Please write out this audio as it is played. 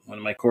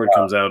when my cord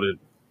comes out, it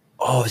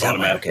is that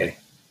right? Okay.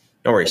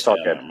 No worries. It's all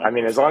good. I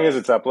mean, as long as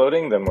it's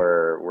uploading, then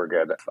we're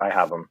good. I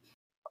have them.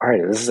 All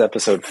right, this is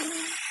episode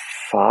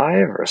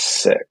 5 or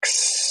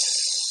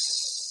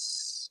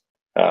 6.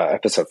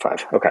 Episode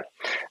 5. Okay.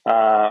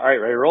 All right,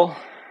 ready to roll?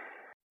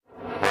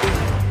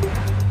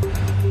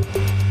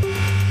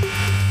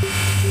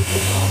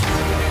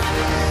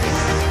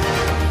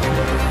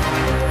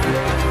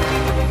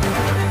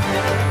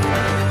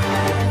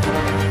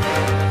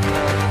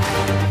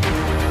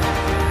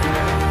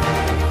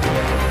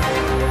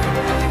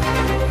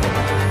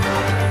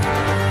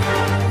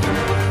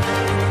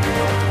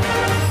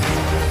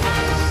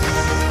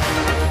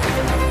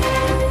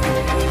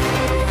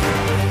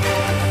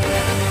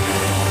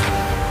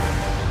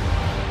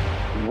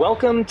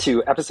 Welcome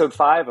to episode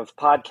 5 of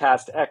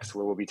Podcast X,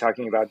 where we'll be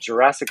talking about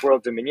Jurassic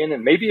World Dominion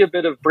and maybe a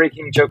bit of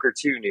breaking Joker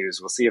 2 news.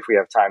 We'll see if we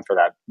have time for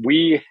that.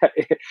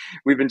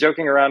 We've been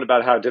joking around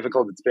about how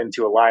difficult it's been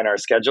to align our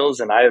schedules,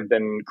 and I have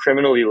been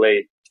criminally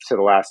late to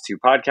the last 2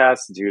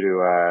 podcasts due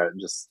to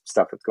just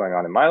stuff that's going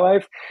on in my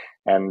life,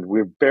 and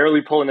we're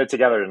barely pulling it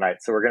together tonight.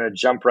 So we're going to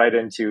jump right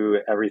into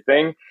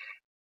everything.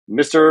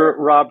 Mr.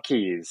 Rob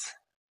Keys.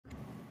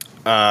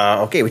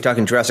 Okay, we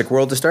talking Jurassic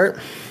World to start?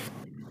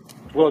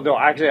 Well, no,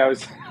 actually, I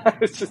was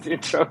just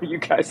introing you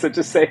guys, so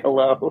just say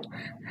hello.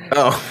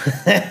 Oh,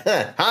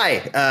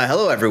 hi.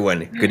 Hello,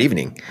 everyone. Good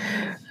evening.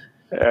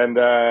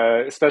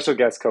 And special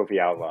guest, Kofi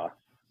Outlaw.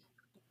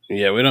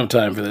 Yeah, we don't have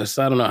time for this.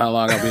 I don't know how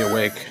long I'll be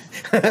awake.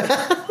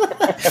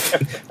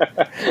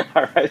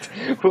 All right,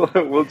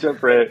 we'll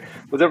jump right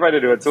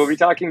into it. So we'll be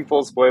talking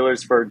full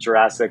spoilers for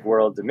Jurassic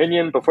World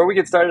Dominion. Before we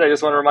get started, I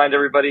just want to remind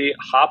everybody,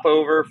 hop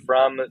over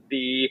from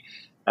the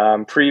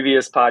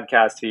previous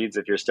podcast feeds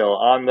if you're still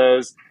on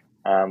those.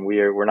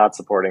 We're not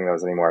supporting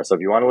those anymore. So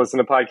if you want to listen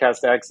to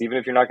Podcast X, even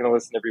if you're not going to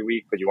listen every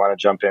week, but you want to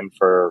jump in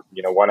for,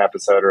 one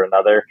episode or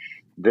another,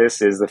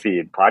 this is the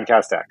feed,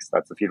 Podcast X.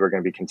 That's the feed we're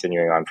going to be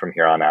continuing on from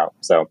here on out.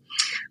 So,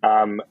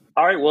 all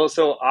right. Well,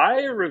 so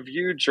I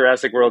reviewed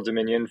Jurassic World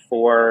Dominion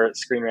for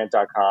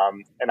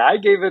ScreenRant.com, and I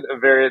gave it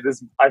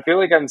I feel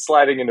like I'm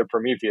sliding into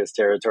Prometheus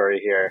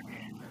territory here.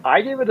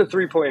 I gave it a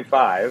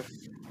 3.5.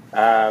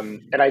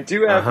 And I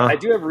do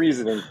have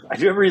reasoning. I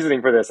do have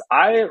reasoning for this.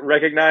 I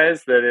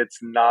recognize that it's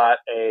not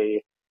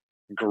a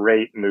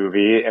great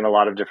movie in a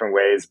lot of different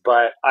ways,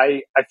 but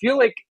I feel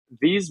like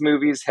these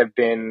movies have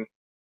been,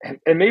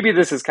 and maybe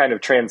this is kind of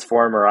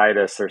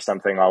Transformeritis or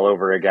something all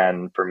over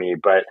again for me,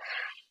 but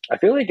I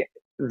feel like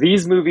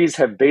these movies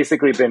have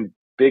basically been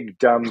big,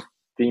 dumb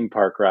theme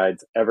park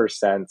rides ever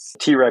since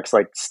T-Rex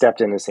stepped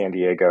into San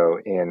Diego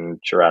in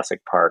Jurassic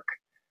Park.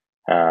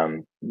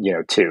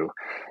 2.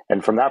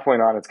 And from that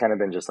point on, it's kind of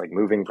been just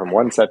moving from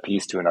one set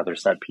piece to another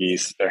set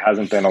piece. There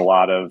hasn't been a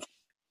lot of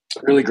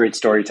really great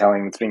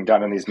storytelling that's being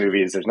done in these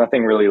movies. There's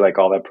nothing really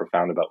all that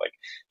profound about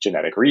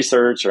genetic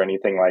research or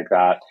anything like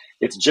that.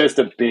 It's just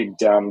a big,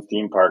 dumb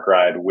theme park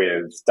ride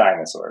with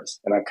dinosaurs.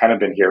 And I've kind of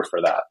been here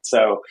for that.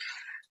 So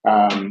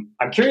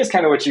I'm curious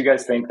kind of what you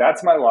guys think.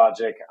 That's my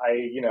logic.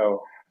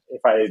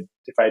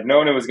 If I'd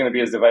known it was going to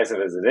be as divisive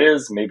as it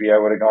is, maybe I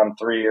would have gone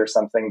 3 or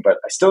something. But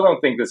I still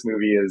don't think this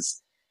movie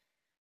is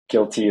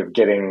guilty of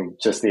getting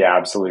just the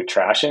absolute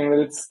trashing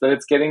that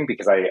it's getting,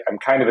 because I'm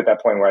kind of at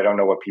that point where I don't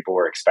know what people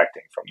were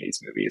expecting from these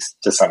movies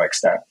to some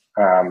extent.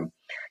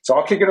 So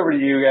I'll kick it over to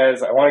you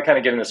guys. I want to kind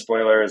of get into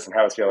spoilers and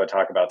how it's be able to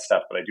talk about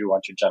stuff, but I do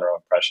want your general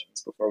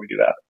impressions before we do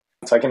that.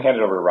 So I can hand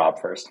it over to Rob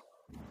first.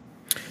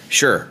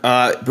 Sure.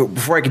 But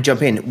before I can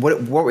jump in,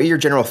 what were your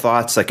general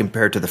thoughts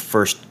compared to the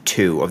first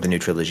 2 of the new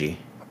trilogy?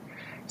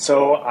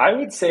 So I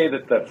would say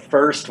that the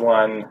first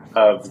one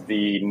of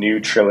the new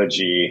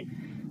trilogy,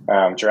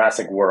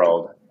 Jurassic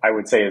World, I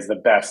would say is the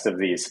best of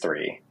these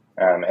 3.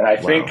 And I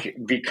think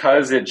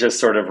because it just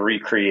sort of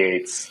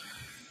recreates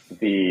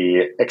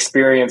the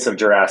experience of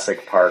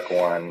Jurassic Park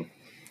 1,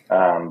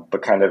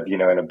 but kind of,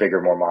 in a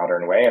bigger, more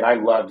modern way. And I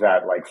love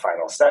that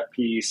final set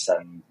piece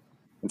and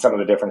some of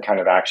the different kind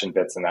of action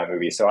bits in that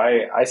movie. So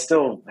I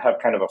still have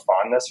kind of a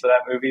fondness for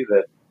that movie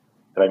that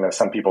I know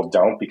some people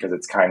don't, because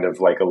it's kind of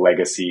like a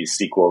legacy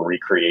sequel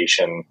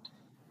recreation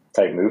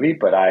type movie.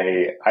 But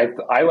I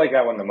like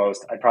that one the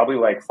most. I probably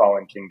like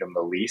Fallen Kingdom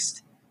the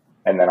least.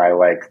 And then I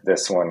like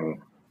this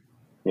one,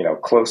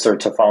 closer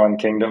to Fallen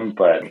Kingdom,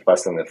 but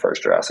less than the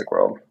first Jurassic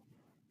World.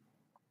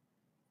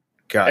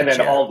 Gotcha. And then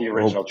all the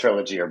original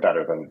trilogy are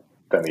better than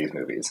these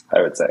movies,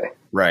 I would say.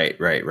 Right.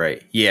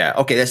 Yeah.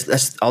 Okay.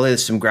 I'll lay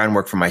some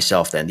groundwork for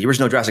myself then. The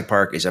original Jurassic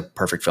Park is a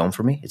perfect film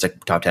for me. It's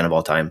top 10 of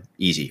all time.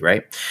 Easy.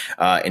 Right.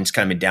 And it's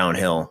kind of been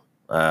downhill,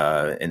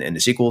 in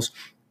the sequels.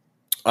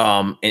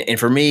 And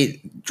for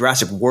me,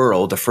 Jurassic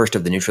World, the first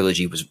of the new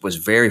trilogy, was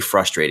very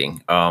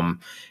frustrating.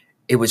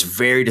 It was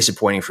very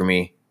disappointing for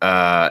me.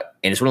 And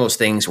it's one of those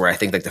things where I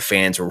think the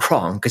fans were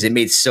wrong, because it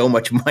made so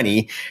much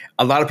money.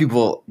 A lot of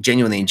people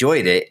genuinely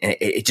enjoyed it, and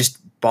it just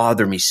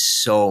bothered me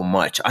so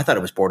much. I thought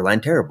it was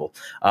borderline terrible.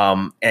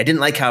 And I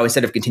didn't like how,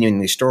 instead of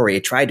continuing the story,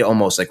 it tried to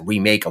almost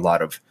remake a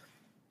lot of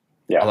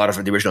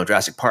the original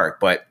Jurassic Park.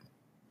 But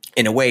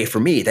in a way, for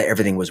me, that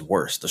everything was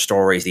worse. The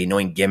stories, the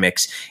annoying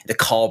gimmicks, the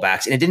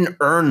callbacks, and it didn't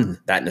earn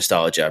that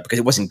nostalgia because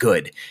it wasn't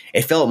good.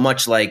 It felt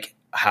much like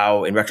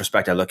how, in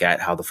retrospect, I look at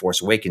how The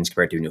Force Awakens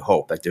compared to A New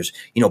Hope. Like there's,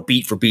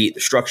 beat for beat,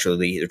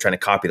 structurally, they're trying to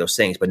copy those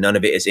things, but none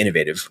of it is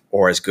innovative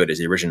or as good as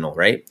the original,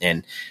 right?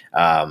 And,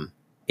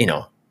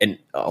 and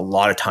a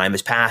lot of time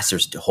has passed.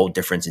 There's a whole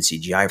difference in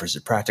CGI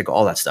versus practical,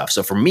 all that stuff.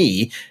 So for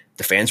me,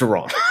 the fans were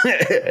wrong.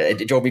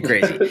 It drove me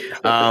crazy.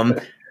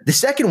 The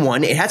second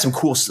one, it had some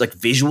cool like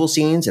visual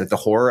scenes and like, the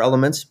horror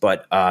elements,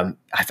 but I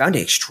found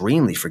it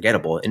extremely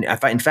forgettable. And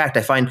in fact,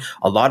 I find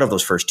a lot of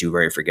those first two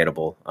very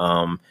forgettable.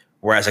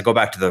 Whereas I go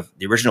back to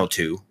the original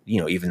two,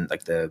 even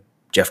like the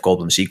Jeff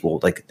Goldblum sequel,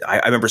 like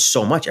I remember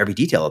so much, every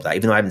detail of that,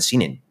 even though I haven't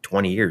seen it in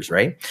 20 years,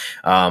 right?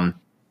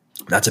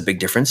 That's a big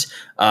difference.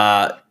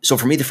 So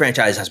for me, the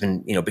franchise has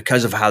been,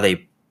 because of how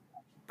they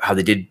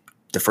did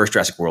the first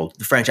Jurassic World,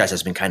 the franchise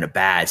has been kind of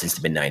bad since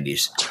the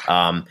mid-90s.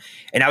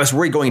 And I was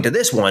worried going into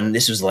this one.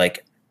 This was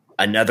like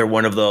another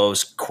one of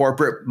those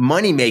corporate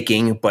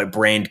money-making but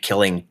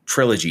brand-killing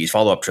trilogies,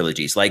 follow-up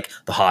trilogies, like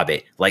The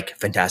Hobbit, like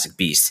Fantastic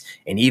Beasts,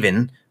 and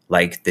even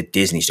like the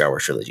Disney Star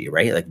Wars trilogy,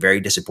 right? Like very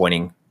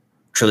disappointing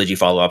trilogy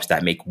follow-ups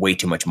that make way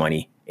too much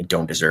money and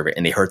don't deserve it.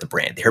 And they hurt the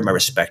brand. They hurt my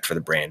respect for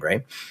the brand,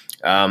 right?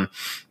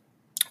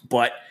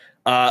 But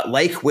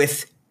like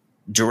with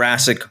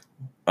Jurassic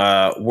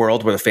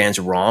World, where the fans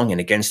are wrong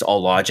and against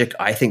all logic,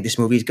 I think this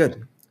movie is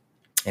good,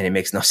 and it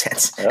makes no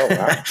sense. Oh,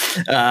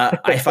 wow.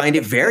 I find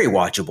it very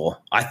watchable.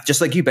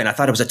 Just like you, Ben, I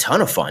thought it was a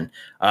ton of fun.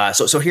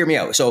 So hear me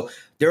out. So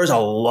there is a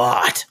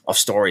lot of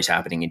stories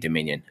happening in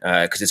Dominion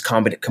because it's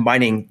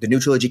combining the new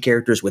trilogy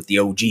characters with the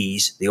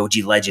OGs, the OG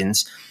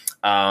legends.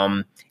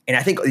 And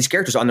I think these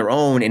characters on their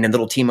own and in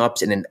little team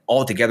ups and then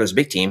all together as a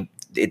big team,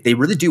 they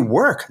really do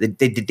work.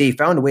 They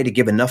found a way to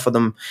give enough of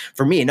them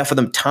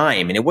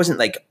time. And it wasn't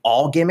like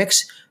all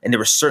gimmicks. And there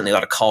were certainly a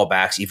lot of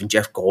callbacks, even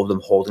Jeff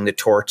Goldblum holding the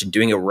torch and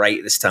doing it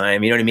right this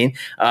time. You know what I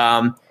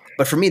mean?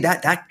 But for me,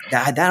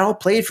 that all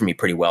played for me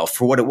pretty well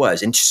for what it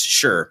was. And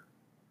sure,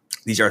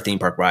 these are theme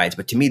park rides,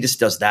 but to me, this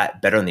does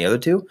that better than the other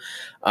two.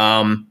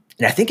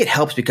 And I think it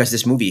helps because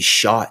this movie is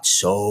shot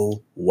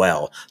so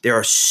well. There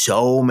are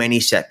so many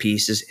set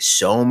pieces,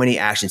 so many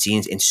action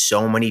scenes in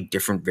so many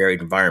different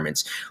varied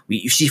environments.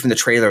 You see from the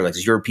trailer, like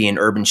the European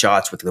urban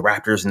shots with the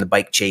raptors and the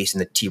bike chase and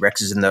the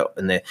T-Rexes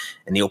in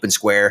the open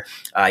square.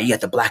 You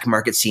got the black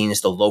market scenes,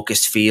 the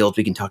locust fields.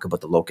 We can talk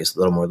about the locust a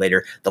little more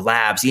later. The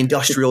labs, the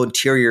industrial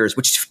interiors,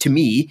 which to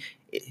me,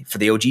 for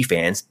the OG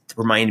fans,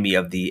 remind me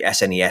of the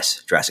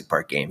SNES Jurassic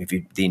Park game. If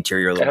the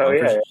interior little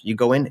bunkers, you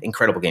go in,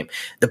 incredible game.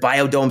 The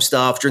biodome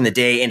stuff during the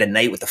day and at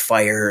night with the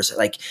fires,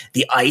 like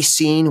the ice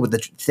scene with the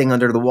thing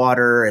under the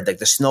water, and like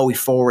the snowy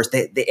forest.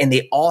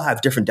 They all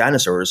have different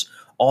dinosaurs,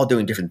 all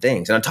doing different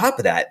things. And on top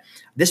of that,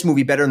 this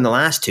movie, better than the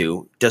last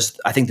two, does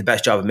I think the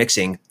best job of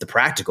mixing the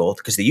practical,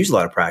 because they use a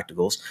lot of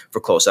practicals for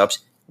close-ups,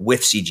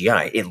 with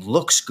CGI. It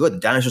looks good. The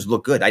dinosaurs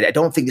look good. I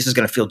don't think this is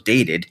going to feel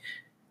dated.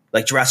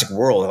 Like Jurassic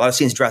World, a lot of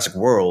scenes in Jurassic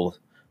World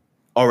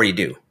already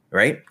do,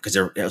 right? Because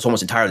it's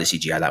almost entirely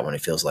CGI, that one,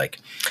 it feels like.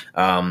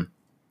 And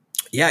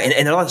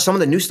some of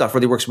the new stuff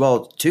really works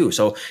well too.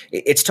 So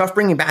it's tough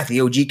bringing back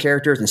the OG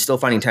characters and still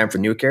finding time for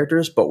new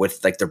characters. But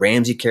with like the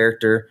Ramsey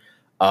character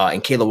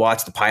and Kayla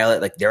Watts, the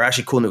pilot, like they're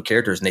actually cool new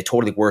characters and they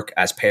totally work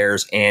as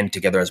pairs and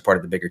together as part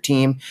of the bigger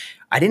team.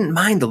 I didn't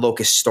mind the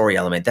Locust story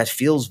element. That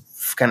feels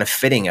kind of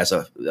fitting as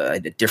a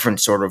different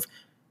sort of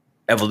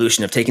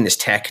evolution of taking this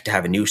tech to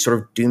have a new sort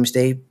of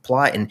doomsday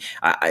plot. And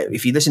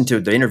if you listen to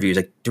the interviews,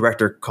 like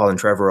director Colin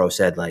Trevorrow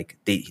said, like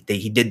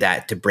he did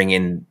that to bring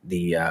in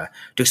to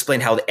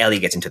explain how Ellie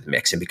gets into the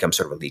mix and becomes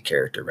sort of a lead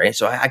character, right?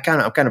 So I'm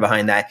kind of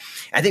behind that.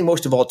 I think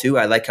most of all too,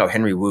 I like how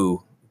Henry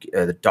Wu,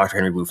 the Dr.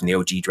 Henry Wu from the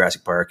OG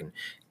Jurassic Park, and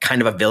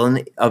kind of a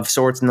villain of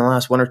sorts in the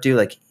last one or two,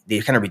 like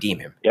they kind of redeem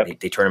him. Yep.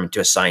 They turn him into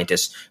a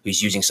scientist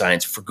who's using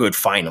science for good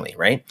finally,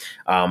 right?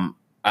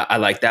 I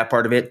like that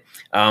part of it.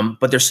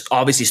 But there's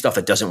obviously stuff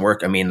that doesn't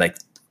work. I mean, like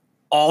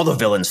all the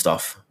villain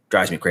stuff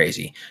drives me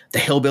crazy. The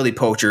hillbilly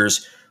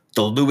poachers,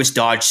 the Lewis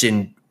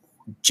Dodgson,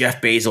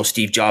 Jeff Bezos,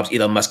 Steve Jobs,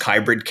 Elon Musk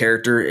hybrid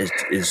character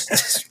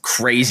is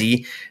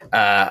crazy.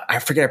 I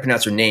forget how to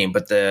pronounce her name,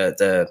 but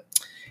the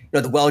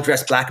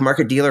well-dressed black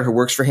market dealer who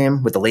works for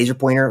him with the laser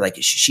pointer, like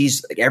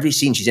she's like every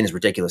scene she's in is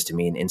ridiculous to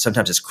me. And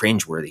sometimes it's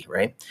cringeworthy.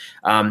 Right.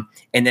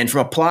 And then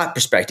from a plot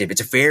perspective,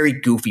 it's a very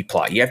goofy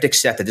plot. You have to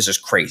accept that this is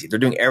crazy. They're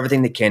doing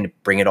everything they can to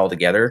bring it all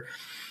together.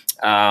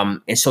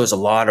 And so there's a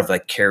lot of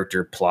like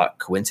character plot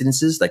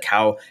coincidences, like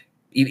how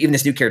even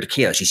this new character,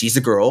 Kayla, she sees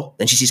the girl,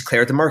 then she sees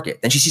Claire at the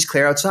market, then she sees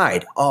Claire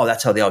outside. Oh,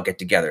 that's how they all get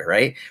together,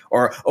 right?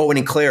 Or Owen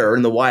and Claire are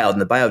in the wild in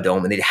the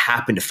biodome, and they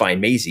happen to find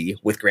Maisie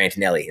with Grant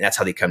and Ellie, and that's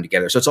how they come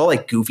together. So it's all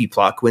like goofy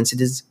plot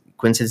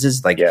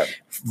coincidences, like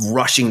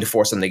rushing to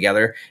force them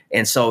together.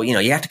 And so,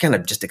 you have to kind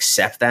of just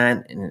accept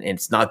that, and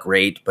it's not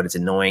great, but it's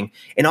annoying.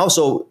 And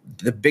also,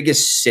 the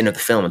biggest sin of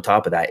the film on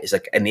top of that is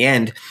like, in the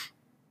end,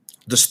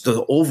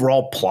 the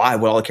overall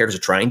plot, what all the characters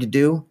are trying to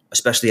do,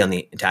 especially on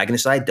the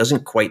antagonist side,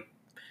 doesn't quite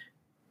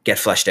get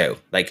fleshed out.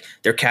 Like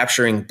they're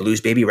capturing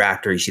Blue's baby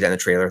raptor. You see that in the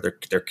trailer.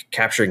 They're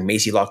capturing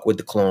Maisie Lockwood,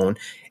 the clone,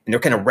 and they're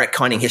kind of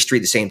retconning history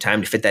at the same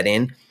time to fit that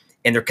in.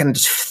 And they're kind of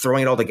just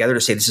throwing it all together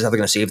to say this is how they're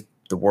going to save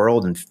the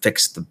world and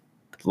fix the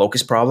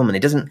locust problem.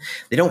 And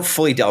they don't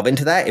fully delve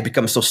into that. It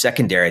becomes so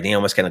secondary. They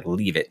almost kind of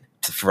leave it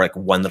for like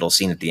one little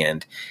scene at the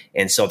end.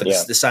 And so the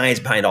science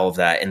behind all of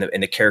that and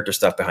the character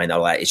stuff behind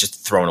all that is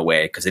just thrown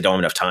away because they don't have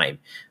enough time.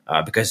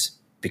 Because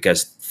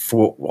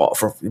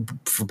for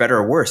better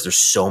or worse, there's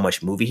so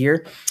much movie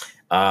here.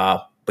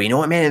 But you know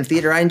what, man? In the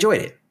theater, I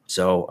enjoyed it.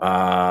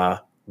 So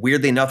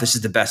weirdly enough, this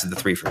is the best of the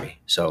three for me.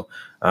 So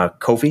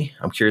Kofi,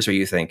 I'm curious what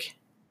you think.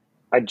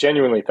 I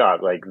genuinely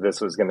thought like this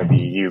was going to be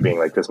you being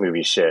like, this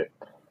movie's shit.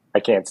 I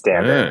can't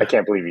stand it. I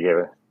can't believe you gave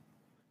it.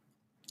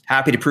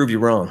 Happy to prove you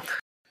wrong.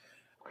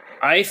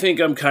 I think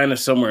I'm kind of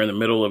somewhere in the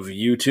middle of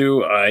you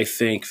two. I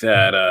think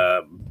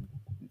that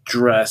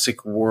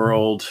Jurassic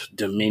World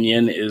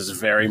Dominion is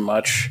very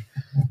much...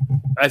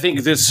 I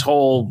think this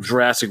whole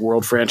Jurassic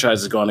World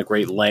franchise has gone to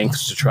great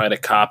lengths to try to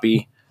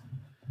copy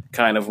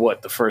kind of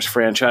what the first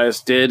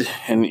franchise did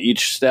in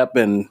each step,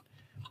 and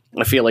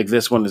I feel like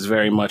this one is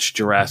very much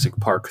Jurassic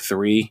Park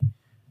 3,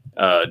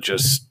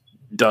 just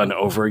done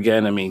over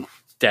again. I mean,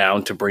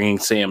 down to bringing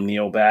Sam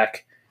Neill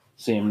back.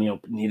 Sam Neill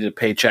needed a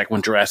paycheck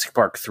when Jurassic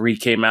Park 3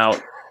 came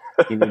out.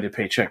 He needed a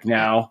paycheck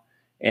now.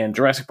 And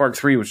Jurassic Park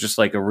 3 was just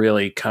like a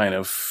really kind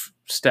of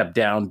step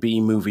down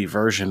B-movie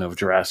version of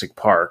Jurassic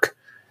Park.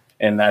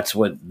 And that's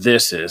what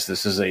this is.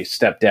 This is a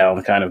step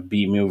down kind of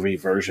B-movie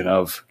version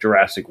of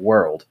Jurassic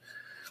World.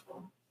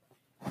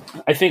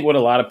 I think what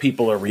a lot of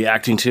people are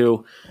reacting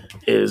to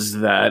is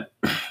that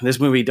this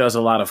movie does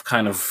a lot of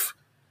kind of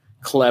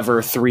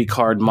clever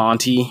three-card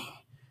Monty.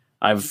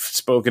 I've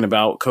spoken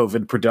about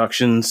COVID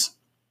productions,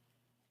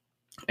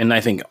 and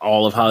I think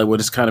all of Hollywood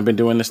has kind of been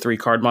doing this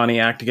three-card Monty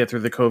act to get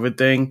through the COVID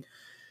thing.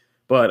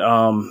 But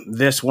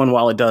this one,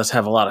 while it does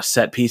have a lot of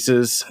set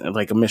pieces,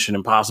 like a Mission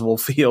Impossible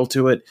feel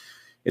to it,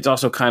 it's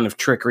also kind of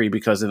trickery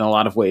because in a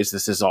lot of ways,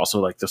 this is also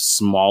like the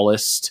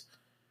smallest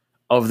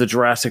of the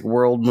Jurassic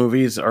World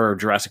movies or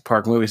Jurassic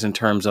Park movies in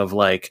terms of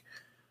like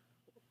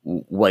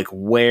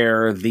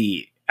where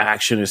the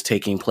action is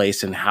taking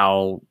place and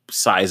how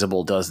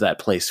sizable does that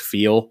place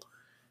feel.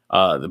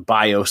 The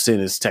Biosyn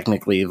is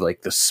technically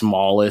like the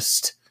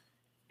smallest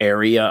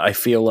area I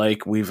feel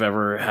like we've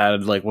ever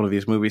had like one of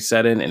these movies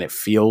set in, and it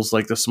feels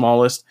like the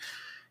smallest.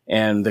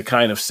 And the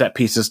kind of set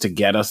pieces to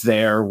get us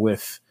there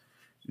with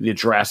the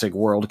Jurassic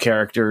World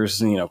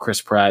characters, you know,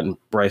 Chris Pratt and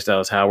Bryce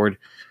Dallas Howard,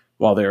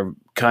 while there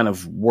kind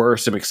of were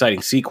some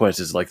exciting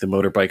sequences like the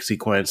motorbike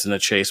sequence and the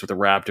chase with the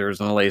raptors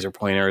and the laser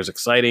pointer is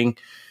exciting.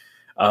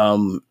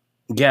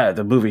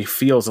 The movie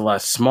feels a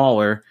lot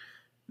smaller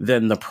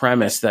than the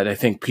premise that I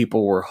think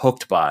people were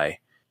hooked by.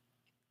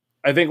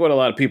 I think what a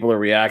lot of people are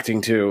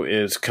reacting to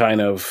is kind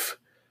of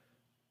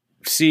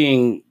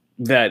seeing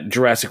that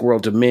Jurassic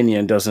World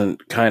Dominion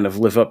doesn't kind of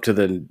live up to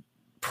the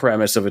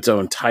premise of its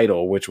own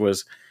title, which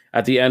was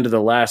at the end of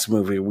the last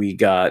movie, we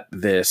got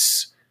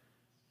this,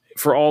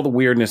 for all the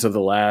weirdness of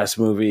the last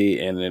movie,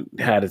 and it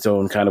had its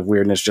own kind of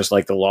weirdness, just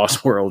like the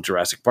Lost World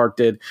Jurassic Park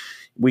did.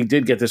 We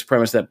did get this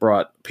premise that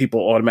brought people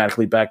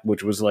automatically back,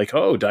 which was like,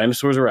 oh,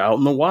 dinosaurs are out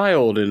in the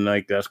wild, and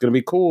like that's going to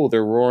be cool.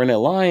 They're roaring at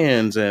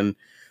lions, and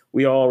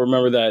we all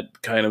remember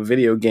that kind of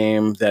video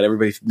game that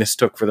everybody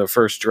mistook for the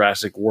first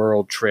Jurassic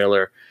World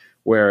trailer,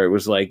 where it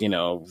was like, you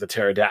know, the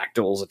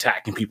pterodactyls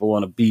attacking people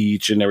on a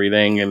beach and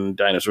everything, and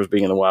dinosaurs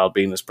being in the wild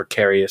being this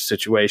precarious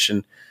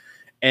situation.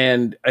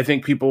 And I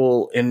think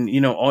people, and you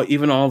know,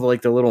 even all the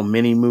like the little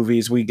mini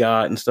movies we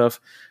got and stuff,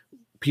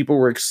 people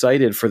were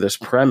excited for this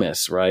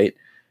premise, right?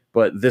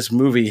 But this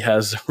movie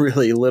has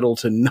really little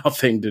to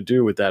nothing to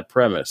do with that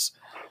premise.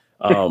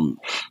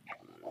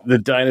 The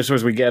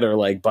dinosaurs we get are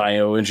like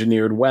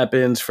bioengineered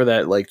weapons for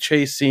that like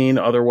chase scene.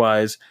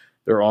 Otherwise,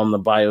 they're on the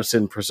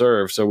Biosyn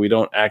preserve, so we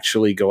don't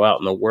actually go out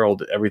in the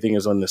world. Everything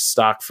is on the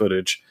stock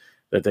footage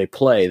that they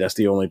play. That's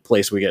the only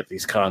place we get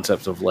these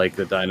concepts of like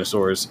the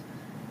dinosaurs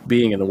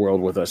being in the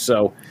world with us.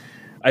 So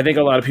I think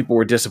a lot of people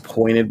were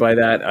disappointed by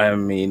that. I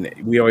mean,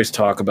 we always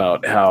talk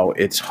about how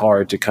it's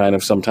hard to kind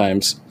of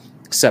sometimes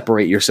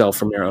separate yourself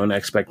from your own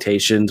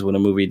expectations when a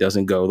movie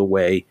doesn't go the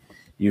way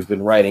you've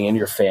been writing in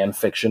your fan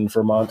fiction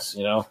for months,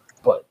 you know,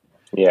 but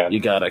yeah, you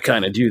got to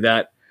kind of do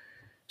that.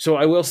 So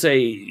I will say,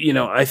 you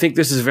know, I think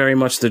this is very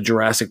much the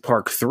Jurassic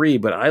Park 3,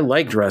 but I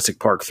like Jurassic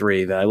Park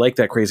 3. I like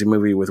that crazy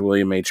movie with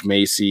William H.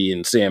 Macy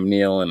and Sam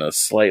Neill and a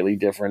slightly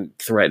different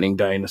threatening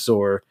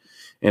dinosaur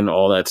and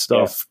all that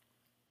stuff.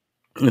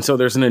 Yeah. And so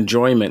there's an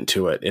enjoyment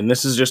to it. And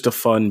this is just a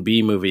fun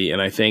B movie.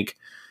 And I think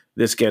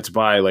this gets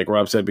by, like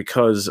Rob said,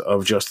 because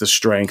of just the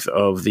strength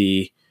of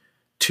the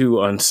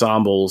two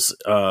ensembles,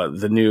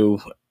 the new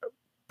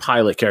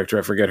pilot character,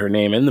 I forget her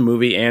name in the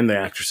movie and the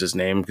actress's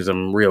name because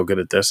I'm real good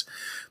at this,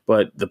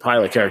 but the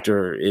pilot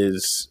character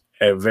is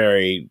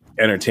very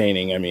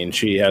entertaining. I mean,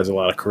 she has a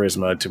lot of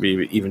charisma to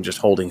be even just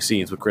holding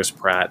scenes with Chris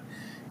Pratt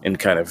and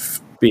kind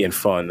of being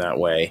fun that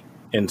way.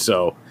 And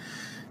so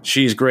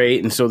she's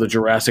great. And so the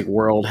Jurassic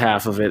World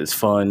half of it is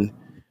fun.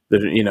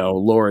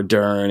 Laura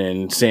Dern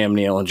and Sam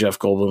Neill and Jeff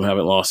Goldblum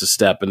haven't lost a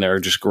step, and they're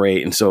just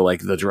great. And so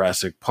like the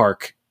Jurassic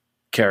Park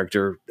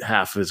character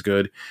half is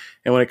good,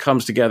 and when it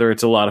comes together,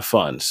 it's a lot of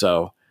fun.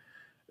 So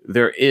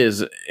there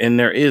is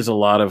a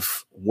lot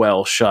of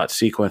well shot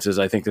sequences.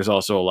 I think there's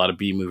also a lot of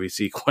B movie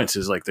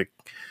sequences, like the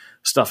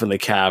stuff in the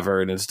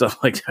cavern and stuff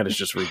like that is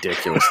just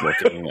ridiculous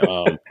looking.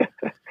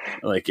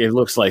 Like it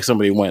looks like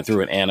somebody went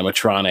through an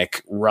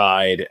animatronic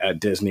ride at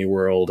Disney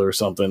World or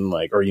something,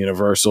 like, or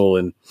Universal,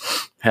 and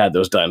had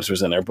those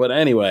dinosaurs in there. But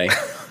anyway,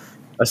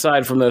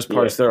 aside from those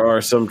parts, there are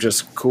some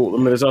just cool. I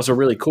mean, there's also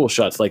really cool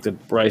shots, like the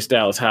Bryce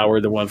Dallas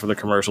Howard, the one from the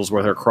commercials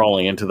where they're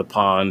crawling into the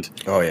pond.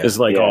 Oh yeah, is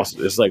like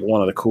also, it's like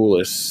one of the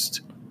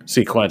coolest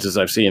sequences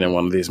I've seen in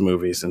one of these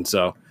movies. And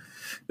so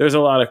there's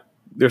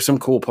some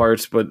cool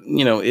parts, but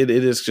it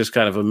is just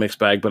kind of a mixed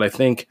bag. But I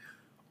think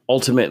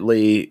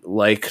ultimately,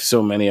 like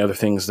so many other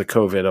things, the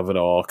COVID of it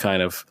all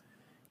kind of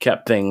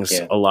kept things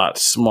a lot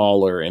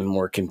smaller and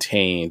more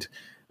contained.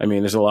 I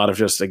mean, there's a lot of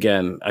just,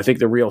 again, I think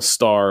the real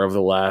star of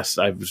the last,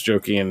 I was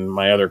joking in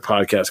my other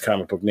podcast,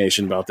 Comic Book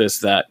Nation, about this,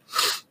 that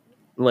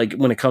like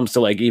when it comes to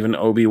like even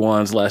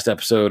Obi-Wan's last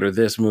episode or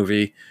this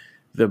movie,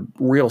 the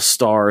real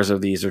stars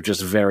of these are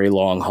just very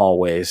long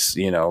hallways,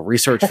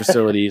 research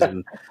facilities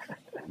and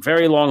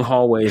very long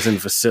hallways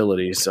and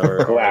facilities are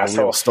the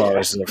real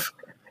stars of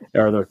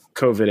the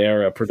COVID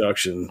era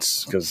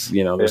productions, because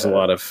there's a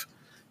lot of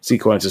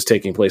sequences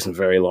taking place in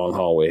very long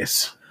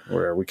hallways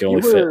where we can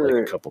only fit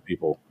like a couple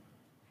people.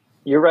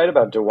 You're right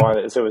about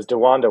DeWanda. So it was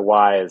DeWanda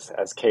Wise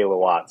as Kayla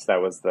Watts.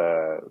 That's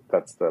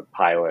the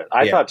pilot.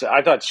 I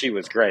thought she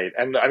was great.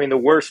 And I mean, the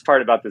worst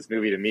part about this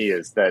movie to me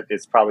is that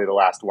it's probably the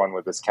last one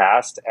with this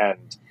cast.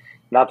 And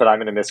not that I'm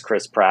going to miss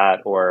Chris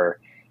Pratt or,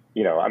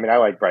 I mean, I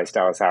like Bryce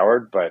Dallas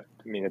Howard, but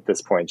I mean, at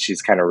this point,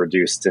 she's kind of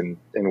reduced in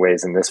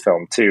ways in this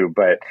film too.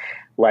 But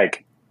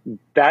like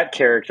that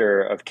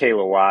character of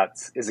Kayla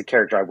Watts is a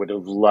character I would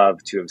have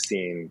loved to have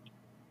seen,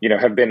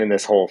 have been in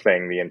this whole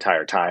thing the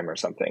entire time or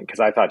something, because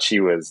I thought she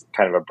was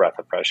kind of a breath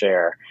of fresh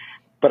air.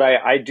 But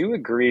I do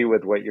agree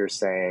with what you're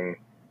saying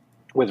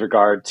with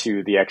regard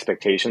to the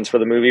expectations for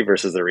the movie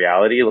versus the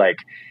reality. Like,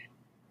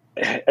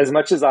 as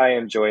much as I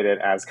enjoyed it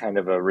as kind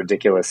of a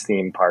ridiculous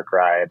theme park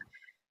ride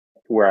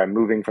where I'm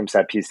moving from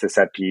set piece to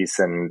set piece,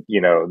 and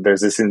there's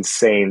this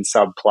insane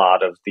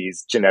subplot of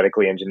these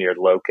genetically engineered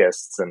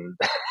locusts, and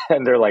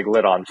and they're like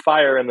lit on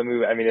fire in the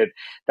movie. I mean,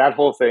 that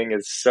whole thing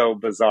is so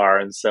bizarre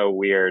and so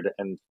weird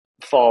and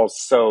falls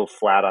so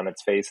flat on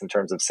its face in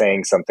terms of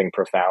saying something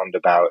profound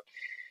about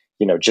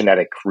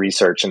genetic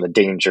research and the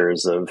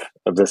dangers of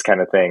this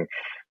kind of thing.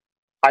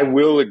 I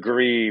will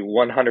agree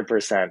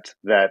 100%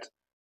 that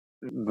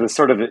the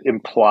sort of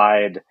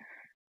implied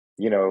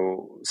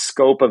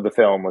scope of the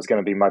film was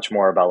going to be much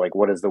more about like,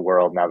 what is the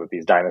world now that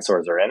these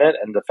dinosaurs are in it?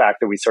 And the fact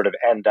that we sort of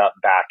end up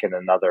back in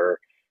another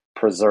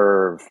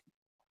preserve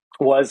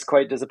was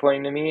quite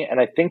disappointing to me. And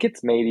I think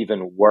it's made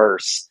even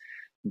worse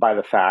by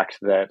the fact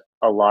that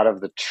a lot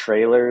of the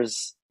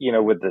trailers,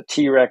 with the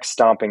T-Rex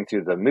stomping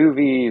through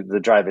the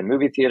drive-in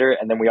movie theater.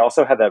 And then we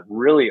also had that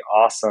really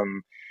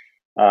awesome,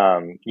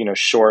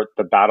 short,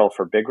 The Battle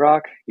for Big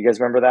Rock. You guys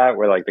remember that?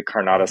 Where like the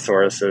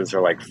Carnotosauruses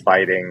are like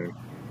fighting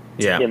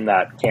in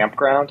that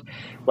campground,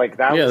 like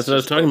that. Yeah, so I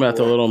was talking about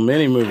the little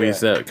mini movies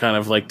that kind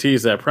of like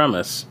tease that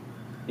premise.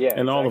 Yeah,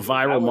 and all the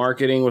viral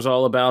marketing was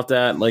all about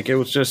that. Like it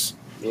was just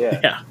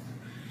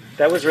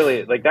that was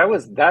really like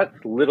that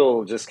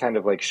little just kind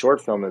of like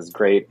short film is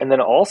great. And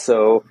then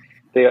also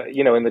they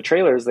in the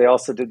trailers they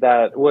also did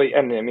that. Well,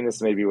 and I mean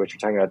this may be what you're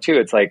talking about too.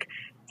 It's like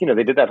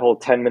they did that whole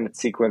 10-minute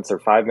sequence or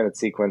 5-minute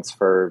sequence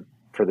for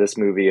this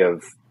movie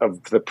of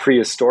the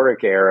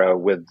prehistoric era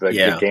with the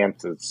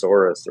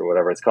Gigantosaurus or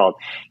whatever it's called.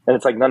 And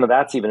it's like, none of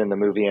that's even in the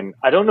movie. And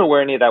I don't know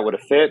where any of that would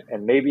have fit.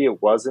 And maybe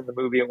it was in the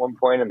movie at one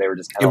point and they were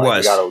just kind of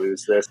like, we got to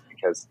lose this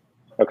because,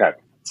 okay.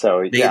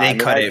 So they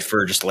cut it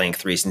for just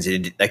length reasons.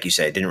 It, like you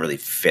said, it didn't really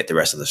fit the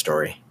rest of the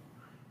story.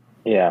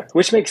 Yeah.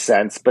 Which makes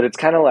sense, but it's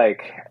kind of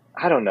like,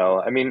 I don't know.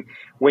 I mean,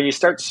 when you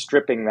start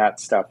stripping that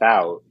stuff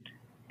out,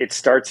 it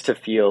starts to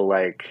feel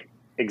like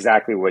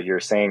exactly what you're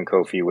saying,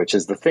 Kofi, which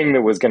is the thing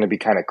that was going to be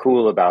kind of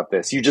cool about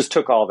this. You just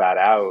took all that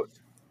out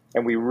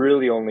and we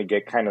really only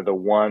get kind of the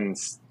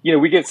ones,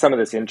 we get some of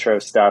this intro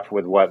stuff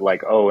with what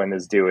like Owen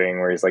is doing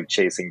where he's like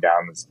chasing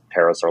down this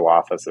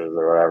Parasaurolophuses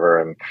or whatever.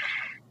 And,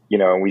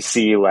 and we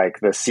see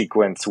like the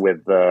sequence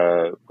with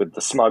the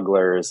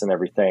smugglers and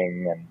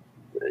everything.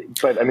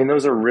 But I mean,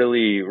 those are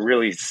really,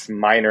 really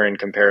minor in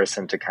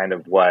comparison to kind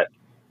of what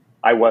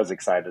I was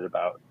excited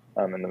about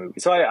in the movie.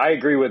 So I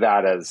agree with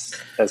that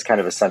as kind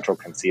of a central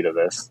conceit of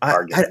this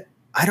argument.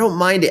 I don't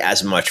mind it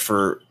as much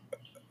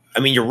I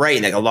mean, you're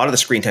right. Like a lot of the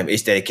screen time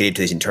is dedicated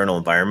to these internal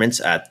environments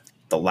at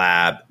the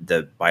lab,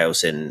 the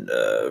Biosyn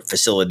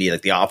facility,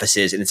 like the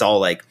offices. And it's all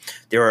like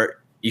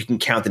you can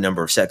count the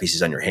number of set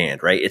pieces on your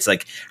hand, right? It's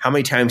like, how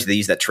many times do they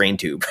use that train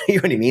tube? You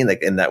know what I mean?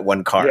 Like in that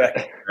one car,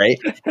 right?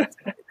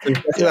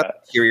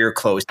 Interior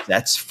closed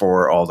sets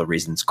for all the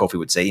reasons Kofi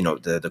would say,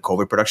 the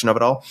COVID production of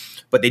it all.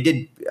 But they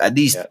did at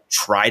least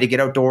try to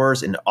get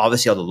outdoors, and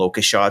obviously all the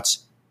locust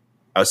shots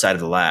outside of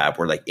the lab.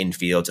 We're like in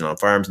fields and on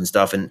farms and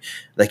stuff. And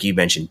like you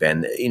mentioned,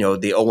 Ben, you know,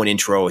 the Owen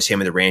intro is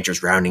him and the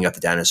ranchers rounding up the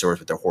dinosaurs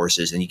with their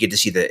horses. And you get to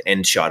see the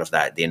end shot of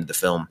that at the end of the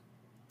film.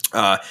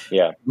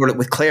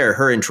 With Claire,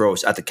 her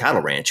intros at the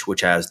cattle ranch,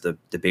 which has the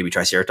baby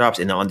triceratops,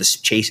 and on this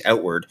chase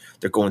outward,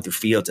 they're going through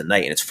fields at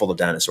night, and it's full of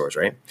dinosaurs,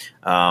 right?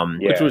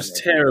 Which was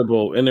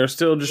terrible, and they're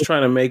still just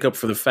trying to make up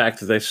for the fact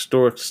that they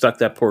stuck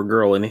that poor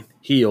girl in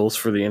heels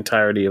for the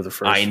entirety of the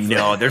first. I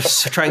know they're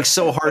trying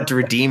so hard to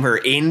redeem her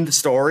in the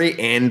story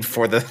and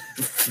for the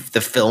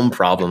film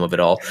problem of it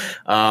all.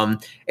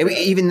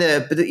 Even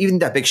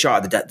that big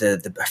shot,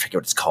 the I forget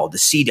what it's called, the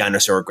sea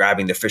dinosaur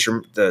grabbing the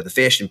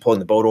fish and pulling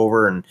the boat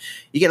over, and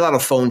you get a lot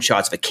of phone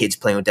shots of kids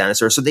playing with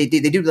dinosaurs. So they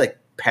do like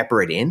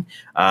pepper it in,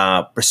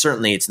 but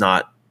certainly it's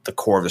not the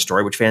core of the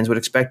story, which fans would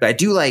expect. But I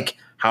do like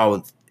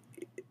how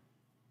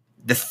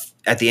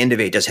at the end of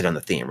it does hit on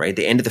the theme, right?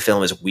 The end of the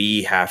film is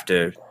we have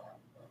to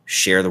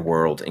share the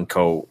world and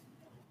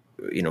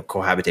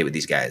cohabitate with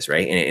these guys,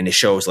 right? And it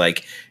shows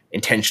like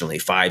intentionally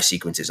 5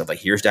 sequences of like,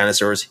 here's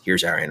dinosaurs,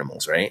 here's our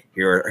animals, right?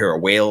 Here are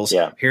whales,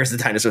 here's the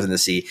dinosaurs in the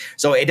sea.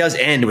 So it does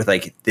end with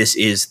like, this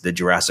is the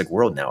Jurassic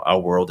World now. Our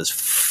world is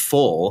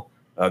full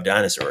of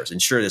dinosaurs. And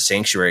sure, the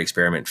sanctuary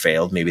experiment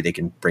failed. Maybe they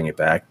can bring it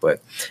back,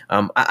 but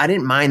I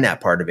didn't mind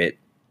that part of it.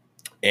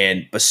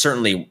 But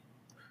certainly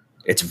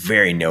it's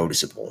very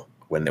noticeable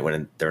when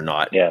they're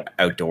not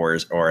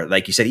outdoors, or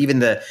like you said, even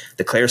the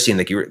Claire scene,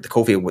 like the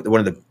Kofi, one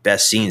of the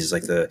best scenes is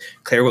like the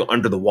Claire go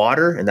under the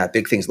water and that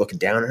big thing's looking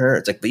down at her.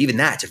 It's like, but even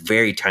that, it's a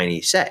very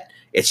tiny set.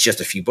 It's just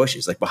a few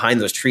bushes. Like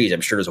behind those trees, I'm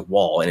sure there's a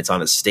wall and it's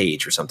on a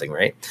stage or something,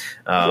 right?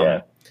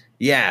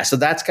 So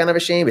that's kind of a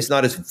shame. It's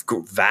not as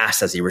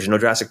vast as the original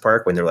Jurassic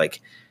Park when they're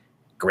like,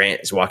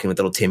 Grant is walking with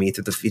little Timmy up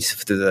to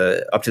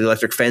the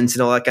electric fence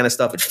and all that kind of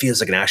stuff. It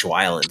feels like an actual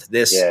island.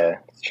 This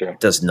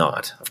does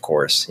not, of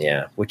course.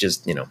 Yeah, which is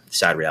the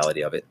sad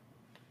reality of it.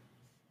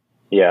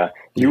 Yeah,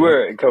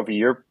 Kofi.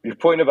 Your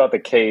point about the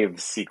cave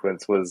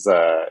sequence was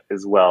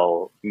is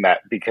well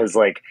met, because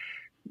like,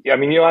 I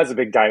mean, as a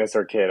big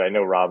dinosaur kid, I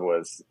know Rob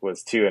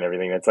was too, and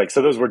everything. It's like,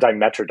 so those were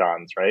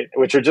Dimetrodons, right?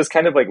 Which are just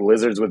kind of like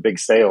lizards with big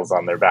sails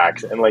on their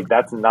backs, and like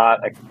that's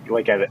not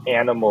like an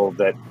animal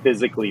that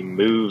physically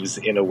moves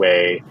in a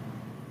way,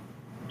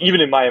 even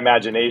in my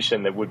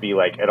imagination, that would be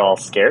like at all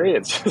scary.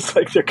 It's just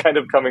like they're kind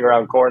of coming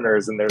around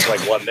corners, and there's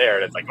like one there,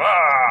 and it's like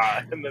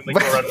and then they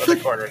go around another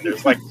corner, and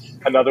there's like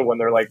another one.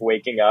 They're like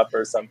waking up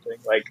or something.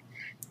 Like,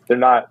 they're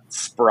not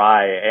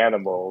spry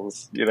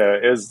animals,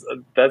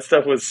 that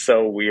stuff was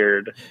so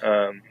weird.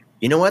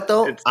 You know what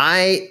though?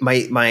 My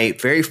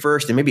very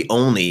first and maybe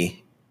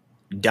only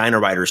Dino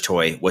Riders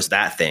toy was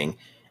that thing.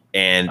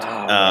 And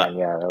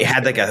it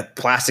had like a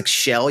plastic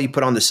shell you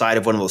put on the side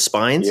of one of the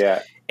spines.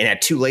 Yeah. And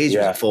had 2 lasers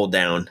that fold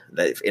down.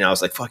 And I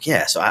was like, fuck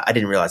yeah. So I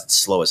didn't realize it's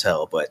slow as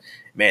hell, but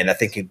man, that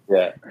thing could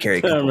carry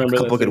a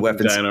couple good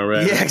weapons.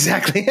 Yeah,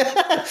 exactly.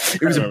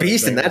 It was a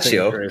beast in that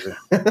show.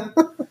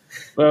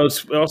 Well,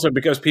 it's also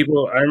because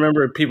I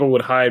remember people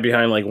would hide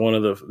behind like one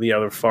of the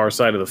other far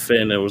side of the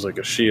fin. It was like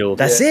a shield.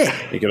 That's it.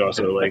 You could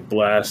also like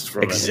blast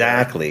from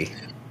exactly.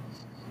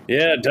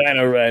 Yeah,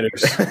 Dino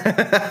Riders.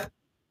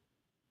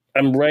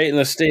 I'm right in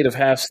the state of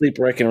half sleep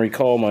where I can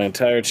recall my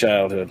entire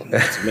childhood.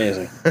 It's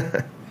amazing.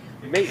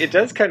 It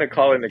does kind of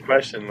call into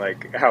question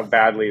like how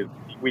badly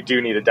we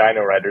do need a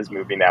Dino Riders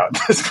movie now at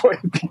this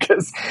point,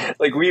 because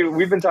like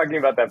we've been talking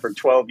about that for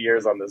 12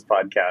 years on this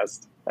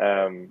podcast,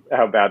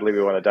 how badly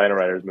we want a Dino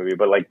Riders movie,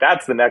 but like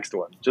that's the next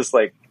one. Just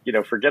like,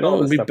 forget all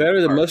this stuff. It'd be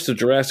better than most of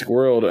Jurassic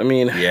World. I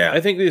mean, I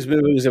think these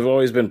movies have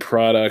always been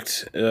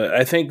product.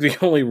 I think the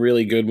only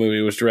really good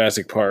movie was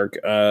Jurassic Park,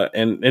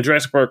 and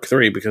Jurassic Park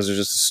 3, because it's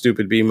just a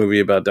stupid B movie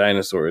about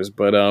dinosaurs.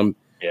 But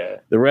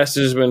the rest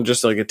has been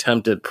just like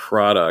attempted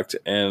product,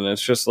 and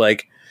it's just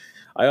like,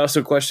 I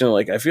also question,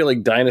 like, I feel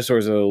like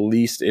dinosaurs are the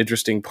least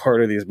interesting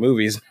part of these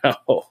movies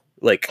now.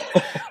 Like,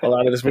 a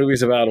lot of this movie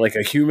is about like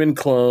a human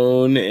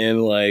clone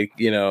and like,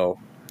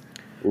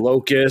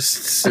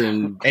 locusts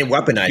and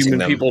weaponizing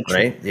them, people,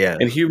 right? Yeah,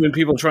 and human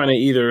people trying to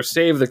either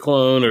save the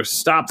clone or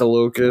stop the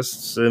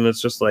locusts, and it's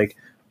just like,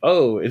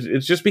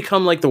 it's just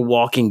become like The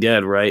Walking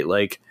Dead, right?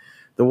 Like,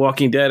 The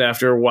Walking Dead,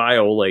 after a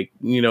while, like,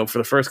 for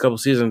the first couple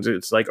seasons,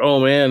 it's like, oh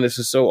man, this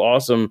is so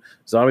awesome.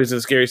 Zombies are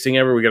the scariest thing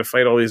ever. We got to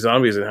fight all these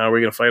zombies, and how are we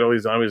going to fight all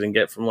these zombies and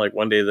get from like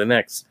one day to the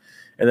next?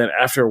 And then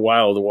after a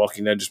while, The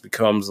Walking Dead just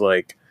becomes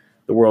like,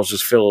 the world's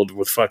just filled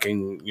with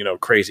fucking,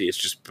 crazy. It's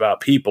just about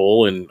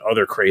people and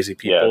other crazy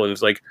people. And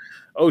it's like,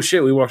 oh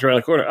shit, we walked around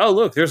the corner. Oh,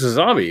 look, there's a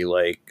zombie.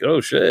 Like,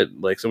 oh shit,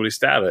 like somebody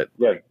stab it.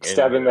 Yeah,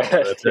 stab in the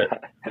head. That's it.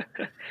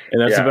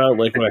 And that's about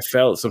like what I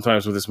felt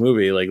sometimes with this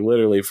movie, like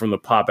literally from the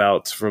pop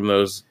outs from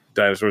those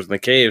dinosaurs in the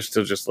caves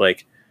to just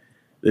like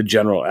the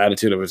general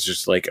attitude of it's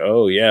just like,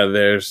 oh yeah,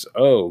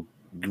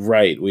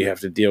 right, we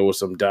have to deal with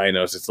some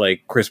dinos. It's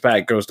like Chris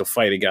Pratt goes to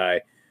fight a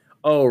guy.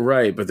 Oh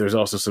right, but there's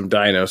also some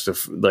dinos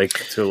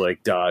to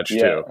dodge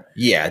too.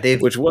 Yeah,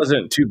 which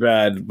wasn't too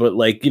bad, but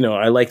like,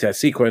 I like that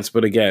sequence,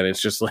 but again,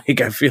 it's just like,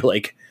 I feel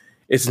like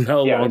it's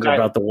no longer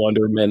about the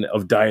wonderment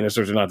of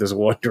dinosaurs are not this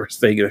wondrous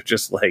thing. They're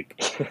just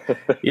like,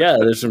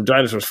 there's some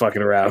dinosaurs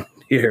fucking around.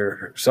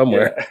 here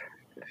somewhere.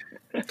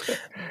 Yeah.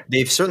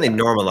 They've certainly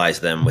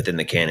normalized them within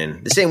the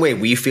canon. The same way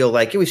we feel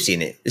like we've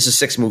seen it. This is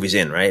 6 movies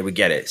in, right? We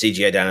get it.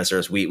 CGI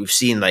dinosaurs. We've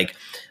seen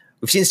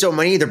so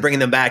many. They're bringing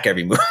them back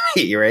every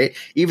movie, right?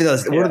 Even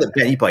those. What are the?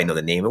 You probably know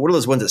the name. What are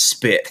those ones that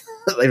spit?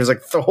 There's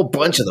like a whole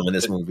bunch of them in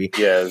this movie.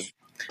 Yeah,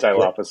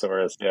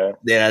 Dilophosaurus. Yeah,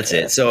 that's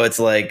it. So it's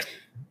like,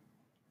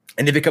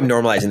 and they become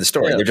normalized in the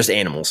story. Yeah. They're just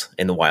animals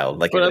in the wild,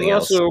 like But I've everything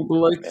else.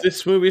 also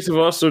these movies have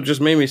also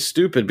just made me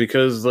stupid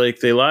because like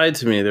they lied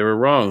to me. They were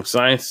wrong.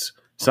 Science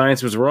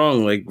was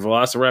wrong. Like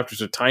velociraptors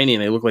are tiny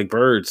and they look like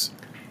birds.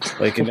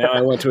 Like, and now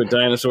I went to a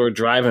dinosaur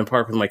driving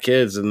park with my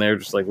kids, and they're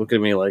just like looking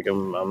at me like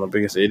I'm the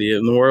biggest idiot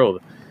in the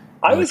world.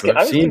 I was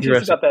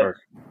confused about that.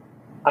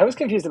 I was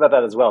confused about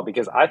that as well,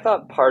 because I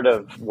thought part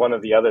of one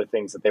of the other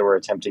things that they were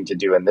attempting to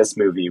do in this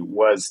movie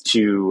was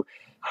to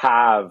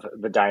have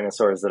the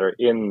dinosaurs that are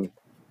in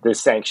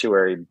this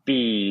sanctuary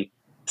be,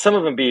 some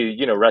of them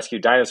be,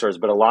 rescued dinosaurs,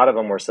 but a lot of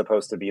them were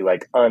supposed to be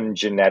like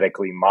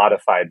ungenetically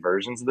modified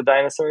versions of the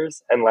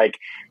dinosaurs. And like,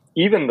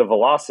 even the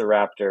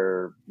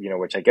velociraptor,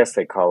 which I guess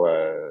they call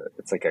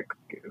it's like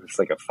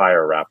a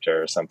fire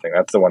raptor or something.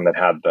 That's the one that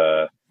had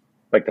the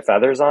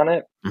feathers on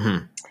it.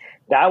 Mm-hmm.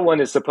 That one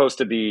is supposed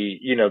to be,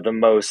 the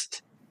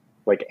most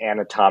like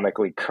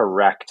anatomically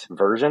correct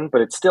version,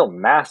 but it's still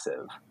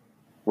massive,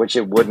 which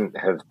it wouldn't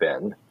have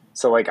been.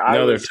 So like,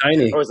 they're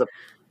tiny.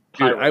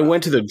 Dude, I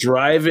went to the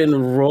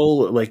drive-in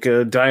like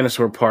a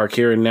dinosaur park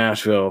here in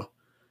Nashville,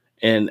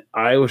 and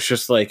I was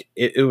just like,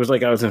 it was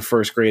like I was in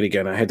first grade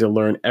again. I had to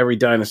learn every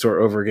dinosaur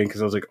over again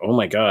because I was like, oh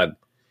my God,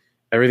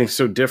 everything's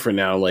so different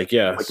now. Like,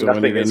 yeah, like so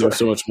many, they know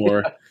so much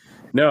more.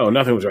 No,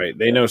 nothing was right.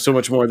 They know so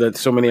much more, that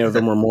so many of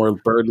them were more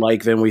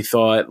bird-like than we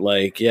thought.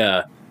 Like,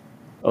 some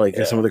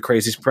of the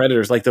craziest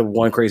predators, like the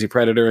one crazy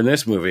predator in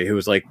this movie who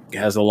was like,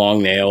 has the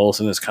long nails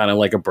and is kind of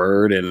like a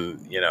bird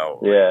and,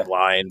 like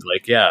blind.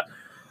 Like, yeah,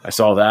 I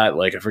saw that.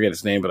 Like, I forget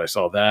its name, but I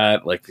saw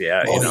that. Like,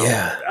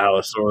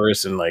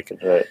 Allosaurus and like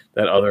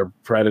that other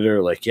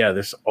predator. Like, yeah,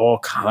 there's all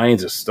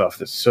kinds of stuff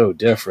that's so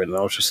different. And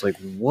I was just like,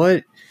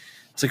 what?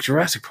 It's like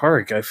Jurassic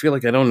Park. I feel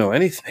like I don't know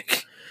anything.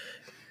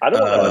 I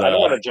don't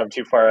want to jump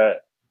too far.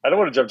 I don't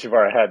want to jump too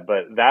far ahead,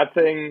 but that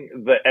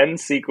thing, the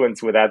end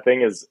sequence with that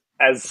thing is,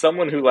 as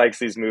someone who likes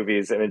these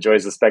movies and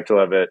enjoys the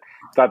spectacle of it,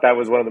 thought that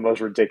was one of the most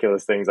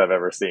ridiculous things I've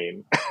ever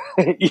seen.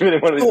 Even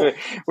in one of these movies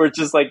where it's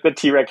just like the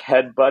T-Rex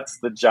headbutts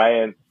the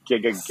giant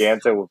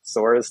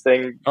Gigantosaurus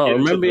thing. Oh,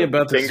 remember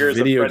about this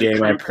video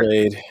game I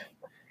played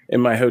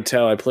in my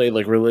hotel? I played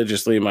like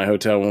religiously in my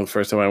hotel when the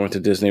first time I went to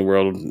Disney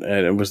World, and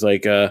it was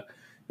like it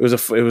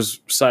was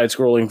side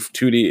scrolling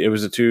 2D. It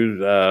was a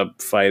 2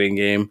 fighting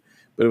game,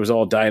 but it was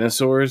all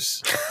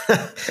dinosaurs.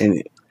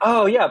 And,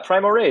 oh yeah,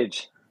 Primal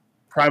Rage.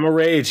 Primal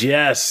Rage,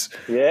 yes.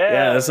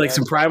 Yeah, it's like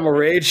some Primal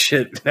Rage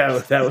shit. That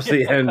was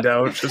the end. I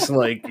was just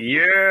like,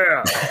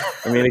 yeah.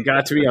 I mean, it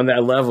got to me on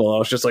that level. I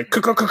was just like,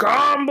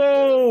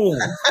 combo.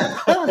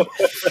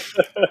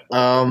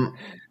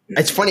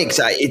 It's funny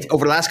because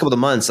over the last couple of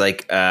months,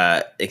 like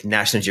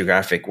National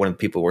Geographic, one of the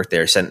people who worked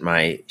there she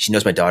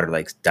knows my daughter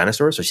likes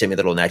dinosaurs, so she sent me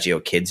the little Nat Geo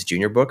Kids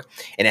Junior book,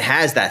 and it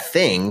has that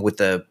thing with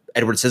the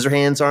Edward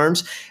Scissorhands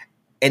arms.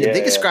 And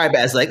they describe it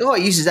as like, oh,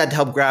 it uses that to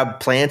help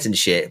grab plants and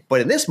shit. But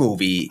in this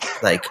movie,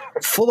 like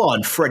full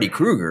on Freddy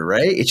Krueger,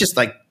 right? It's just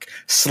like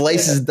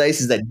slices and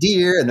dices that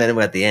deer. And then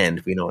at the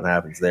end, we know what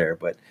happens there.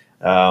 But,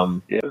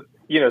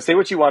 say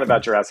what you want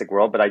about Jurassic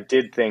World, but I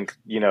did think,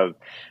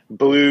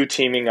 Blue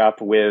teaming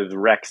up with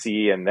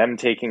Rexy and them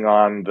taking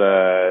on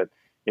the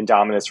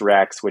Indominus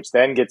Rex, which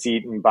then gets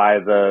eaten by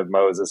the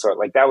Mosasaur.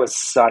 Like that was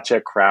such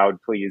a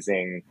crowd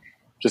pleasing,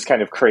 just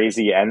kind of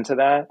crazy end to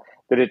that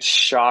it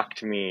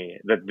shocked me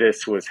that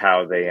this was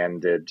how they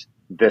ended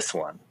this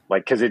one.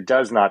 Like, because it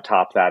does not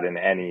top that in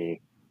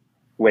any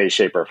way,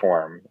 shape, or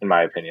form, in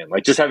my opinion.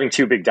 Like, just having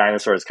 2 big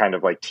dinosaurs kind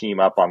of like team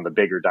up on the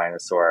bigger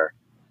dinosaur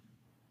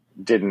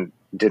didn't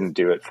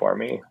do it for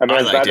me. I mean,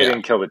 I was glad they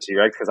didn't kill the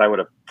T-Rex because I would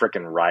have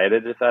freaking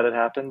rioted if that had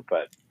happened.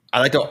 But I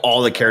liked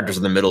all the characters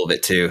in the middle of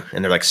it too,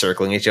 and they're like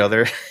circling each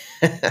other.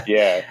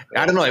 Yeah,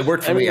 I don't know. It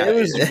worked for me. It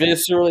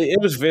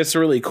was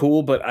viscerally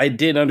cool, but I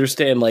did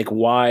understand like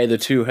why the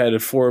two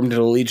had formed an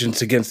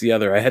allegiance against the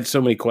other. I had so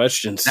many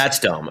questions. That's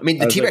dumb. I mean,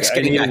 the T-Rex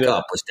getting back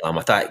up was dumb.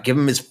 I thought,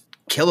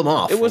 kill him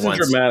off. It wasn't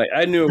dramatic.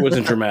 I knew it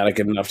wasn't dramatic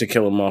enough to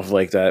kill him off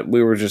like that.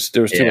 There was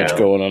too much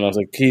going on. I was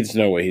like, there's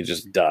no way he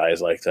just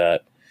dies like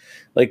that.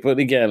 Like, but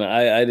again,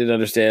 I didn't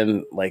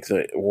understand like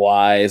the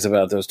whys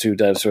about those 2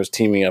 dinosaurs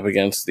teaming up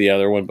against the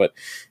other one. But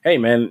hey,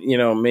 man,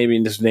 maybe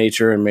in this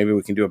nature, and maybe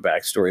we can do a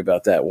backstory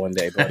about that one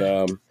day.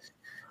 But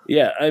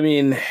yeah, I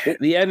mean,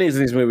 the endings of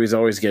these movies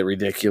always get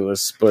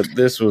ridiculous, but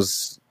this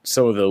was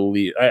some of the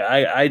least.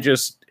 I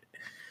just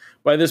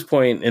by this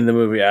point in the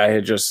movie, I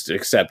had just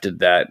accepted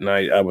that, and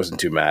I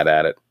wasn't too mad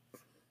at it.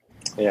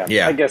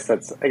 Yeah. I guess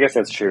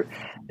that's true.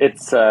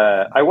 It's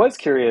I was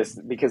curious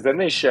because then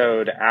they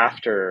showed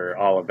after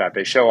all of that,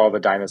 they show all the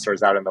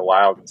dinosaurs out in the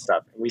wild and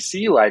stuff. We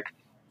see like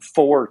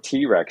 4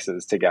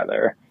 T-Rexes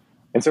together.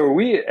 And so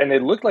and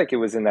it looked like it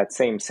was in that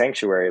same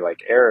sanctuary like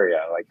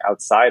area, like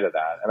outside of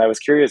that. And I was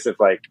curious if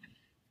like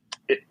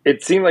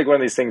it seemed like one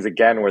of these things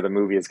again where the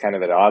movie is kind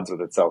of at odds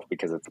with itself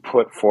because it's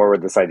put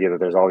forward this idea that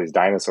there's all these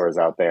dinosaurs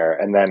out there,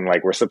 and then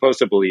like we're supposed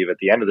to believe at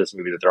the end of this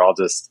movie that they're all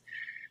just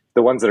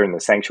the ones that are in the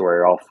sanctuary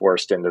are all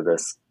forced into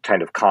this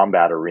kind of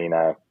combat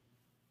arena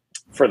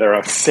for their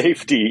own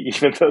safety,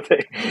 even though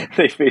they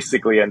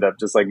basically end up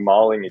just like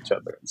mauling each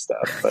other and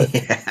stuff. But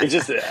it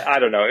just, I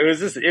don't know. It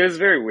was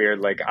very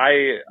weird. Like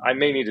I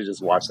may need to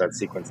just watch that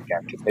sequence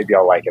again because maybe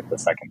I'll like it the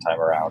second time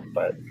around.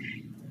 But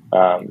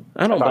I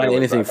don't buy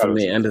anything from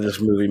the end of this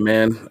movie,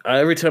 man.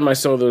 Every time I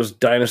saw those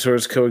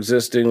dinosaurs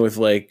coexisting with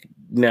like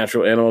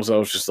natural animals, I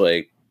was just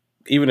like,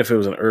 even if it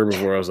was an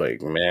herbivore, I was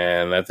like,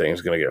 man, that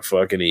thing's gonna get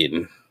fucking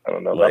eaten. I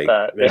don't know like,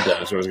 about that. That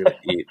dinosaur's gonna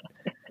eat.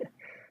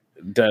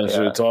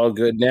 Dinosaur, it's all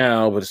good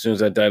now, but as soon as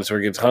that dinosaur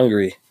gets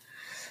hungry,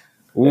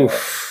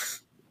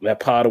 oof,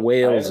 that pod of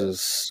whales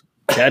is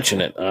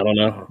catching it. I don't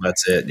know.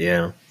 That's it,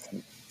 yeah.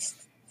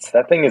 So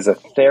that thing is a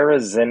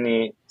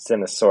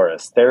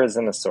Therizinosaurus.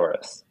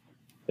 Therizinosaurus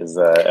is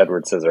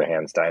Edward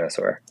Scissorhands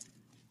dinosaur.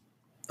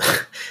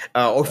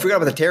 We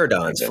forgot about the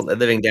pterodons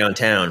living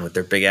downtown with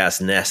their big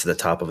ass nest at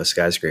the top of a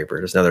skyscraper.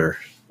 There's another.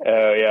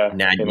 Oh yeah, in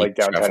like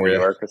downtown New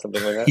York or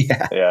something like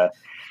that. Yeah.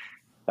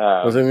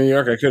 Was it New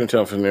York? I couldn't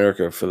tell from New York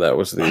if that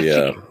was the.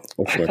 I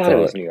thought it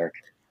was New York.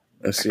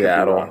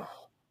 Seattle.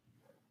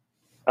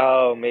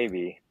 Oh,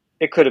 maybe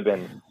it could have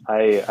been.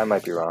 I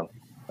might be wrong.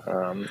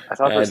 I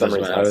thought for some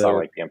reason I saw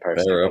like the Empire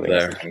State Building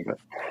or something. But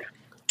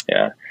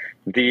yeah,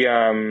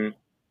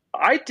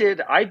 I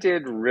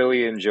did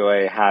really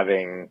enjoy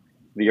having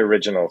the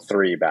original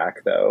 3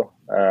 back though,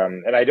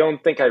 and I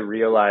don't think I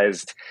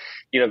realized.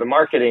 The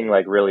marketing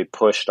like really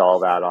pushed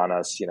all that on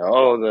us.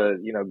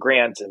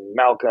 Grant and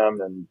Malcolm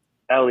and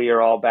Ellie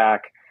are all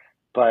back,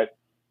 but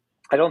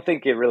I don't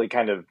think it really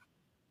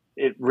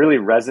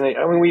resonates.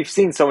 I mean, we've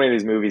seen so many of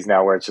these movies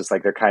now where it's just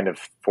like they're kind of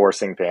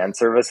forcing fan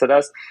service at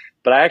us.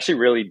 But I actually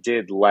really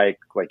did like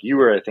you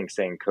were, I think,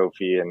 saying,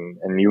 Kofi,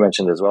 and you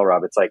mentioned as well,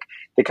 Rob. It's like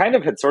they kind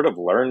of had sort of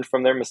learned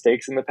from their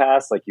mistakes in the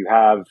past. Like you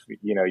have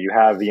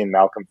Ian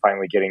Malcolm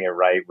finally getting it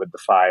right with the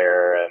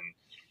fire, and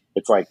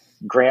it's like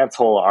Grant's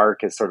whole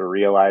arc is sort of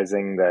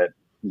realizing that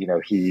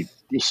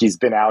he's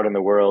been out in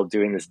the world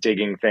doing this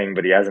digging thing,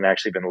 but he hasn't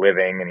actually been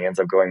living, and he ends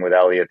up going with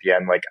Ellie at the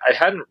end. Like I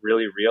hadn't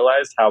really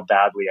realized how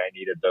badly I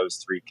needed those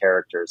 3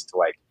 characters to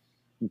like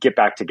get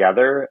back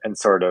together and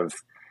sort of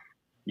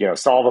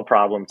solve a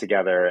problem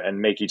together and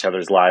make each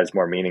other's lives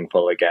more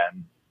meaningful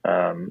again.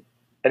 And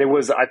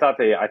I thought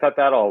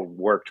that all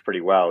worked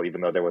pretty well, even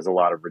though there was a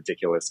lot of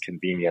ridiculous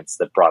convenience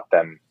that brought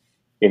them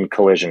in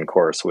collision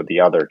course with the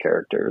other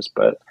characters.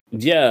 But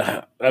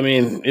yeah, I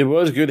mean, it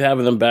was good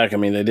having them back. I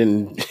mean, they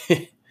didn't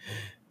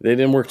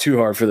work too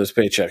hard for those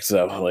paychecks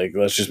though. Like,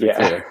 let's just be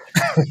clear.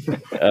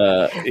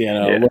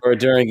 Laura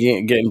Dern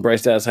getting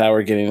Bryce Dallas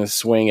Howard getting a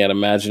swing at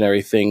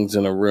imaginary things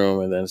in a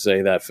room and then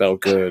say that felt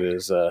good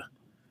is,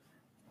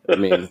 I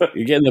mean,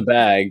 you're getting the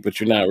bag, but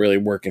you're not really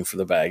working for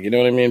the bag. You know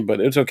what I mean? But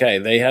it's okay.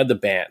 They had the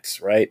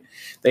bants, right?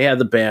 They had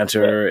the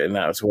banter, and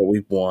that's what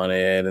we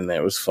wanted, and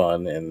that was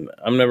fun. And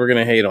I'm never going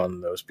to hate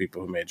on those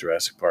people who made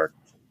Jurassic Park.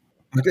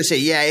 I was going to say,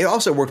 yeah, it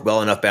also worked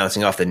well enough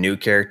bouncing off the new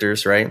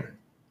characters, right?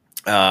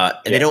 And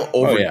they don't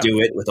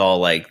overdo it with all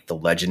like the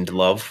legend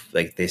love.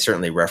 Like they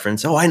certainly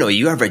reference, I know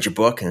you, I've read your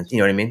book, and you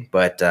know what I mean?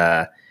 But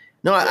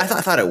no, I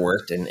thought it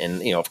worked, and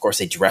of course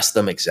they dress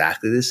them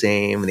exactly the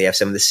same, and they have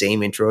some of the same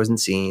intros and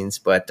scenes.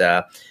 But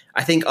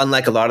I think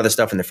unlike a lot of the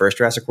stuff in the first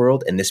Jurassic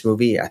World, in this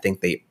movie, I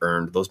think they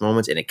earned those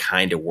moments, and it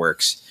kind of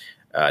works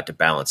to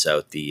balance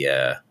out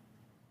the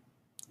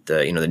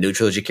new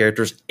trilogy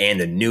characters and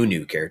the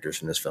new characters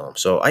from this film.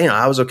 So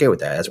I was okay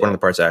with that. That's one of the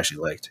parts I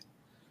actually liked.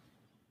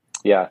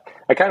 Yeah,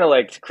 I kind of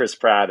liked Chris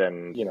Pratt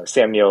and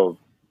Sam Neill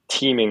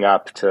teaming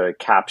up to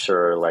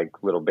capture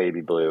like little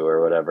baby Blue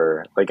or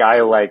whatever. Like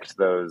I liked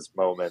those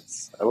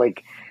moments.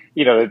 Like,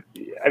 I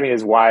mean,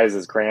 as wise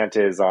as Grant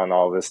is on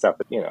all this stuff,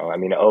 I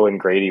mean, Owen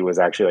Grady was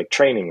actually like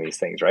training these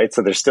things, right?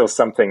 So there's still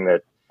something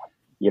that,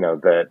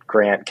 that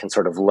Grant can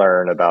sort of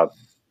learn about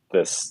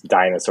this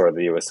dinosaur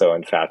that he was so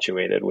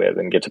infatuated with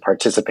and get to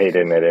participate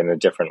in it in a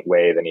different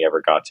way than he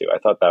ever got to. I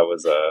thought that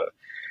was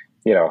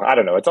I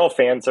don't know. It's all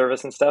fan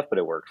service and stuff, but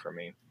it worked for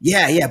me.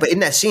 Yeah. But in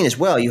that scene as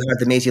well, you have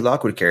the Maisie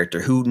Lockwood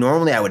character, who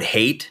normally I would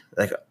hate.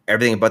 Like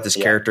everything about this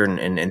character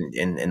in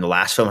the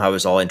last film, how it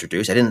was all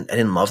introduced. I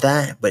didn't love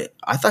that, but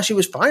I thought she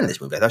was fine in this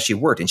movie. I thought she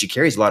worked, and she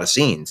carries a lot of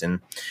scenes,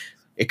 and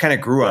it kind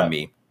of grew on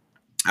me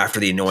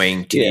after the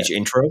annoying teenage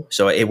intro.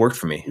 So it worked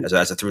for me as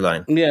a through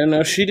line. Yeah,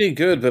 no, she did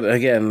good, but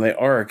again, the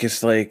arc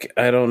is like,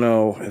 I don't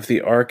know if the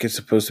arc is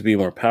supposed to be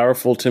more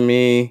powerful to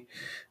me,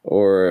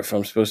 or if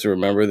I'm supposed to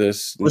remember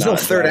this. There's no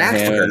third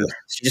act for her.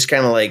 She just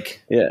kind of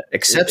like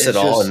accepts it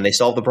all, and they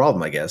solve the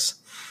problem, I guess.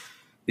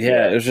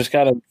 Yeah, it was just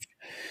kind of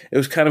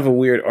a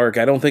weird arc.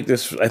 I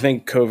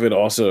think COVID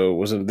also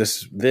wasn't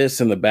this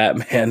and the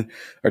Batman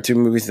are 2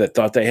 movies that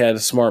thought they had a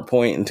smart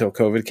point until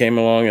COVID came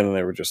along, and then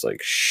they were just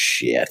like,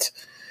 shit,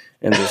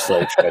 and just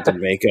like tried to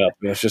make up.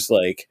 And it's just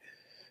like,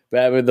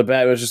 The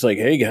Batman's just like,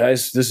 hey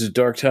guys, this is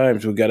dark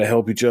times. We got to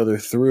help each other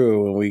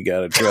through, and we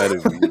got to try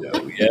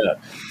to, yeah.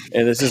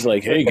 And this is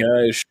like, hey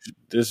guys,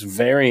 this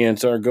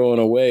variants aren't going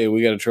away.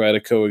 We got to try to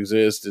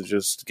coexist and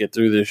just get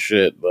through this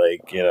shit.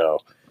 Like,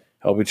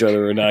 help each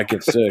other or not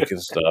get sick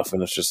and stuff.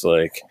 And it's just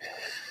like,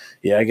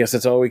 yeah, I guess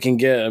that's all we can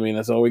get. I mean,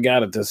 that's all we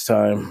got at this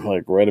time,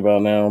 like right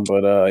about now.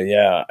 But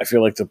yeah, I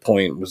feel like the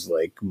point was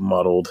like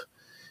muddled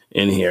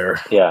in here.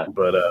 Yeah,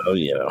 but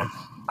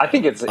I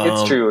think it's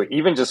true.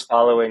 Even just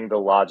following the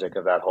logic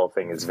of that whole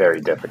thing is very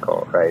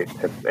difficult, right?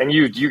 And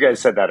you guys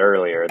said that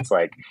earlier. It's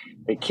like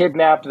they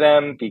kidnapped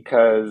them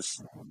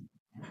because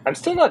I'm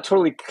still not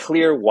totally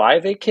clear why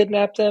they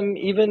kidnapped them.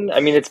 Even, I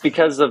mean, it's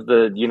because of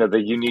the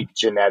the unique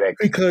genetic.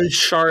 Because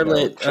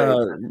Charlotte,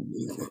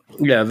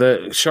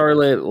 the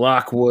Charlotte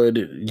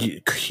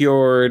Lockwood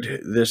cured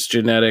this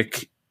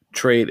genetic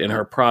trait in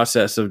her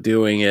process of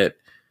doing it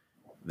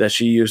that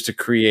she used to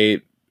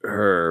create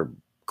her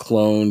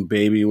clone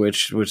baby,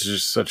 which is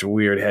just such a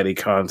weird heady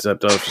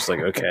concept. I was just like,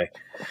 okay,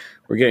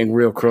 we're getting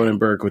real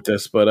Cronenberg with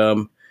this, but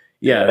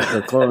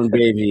her clone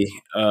baby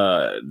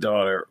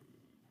daughter.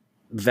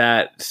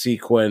 That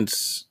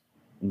sequence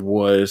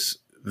was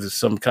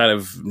some kind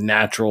of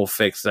natural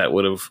fix that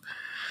would have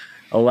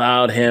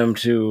allowed him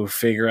to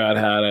figure out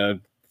how to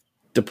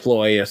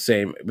deploy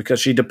because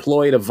she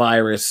deployed a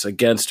virus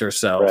against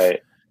herself.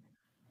 Right.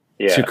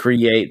 Yeah. To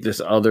create this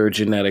other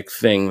genetic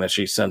thing that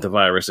she sent the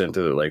virus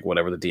into, like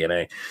whatever the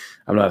DNA.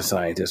 I'm not a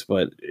scientist,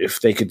 but if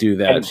they could do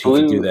that, she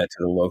could do that to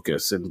the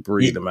locusts and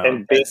breed them out.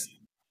 And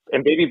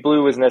Baby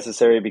Blue was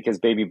necessary because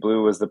Baby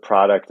Blue was the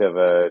product of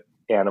a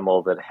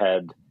animal that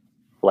had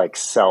like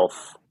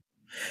self.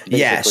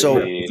 Yeah. So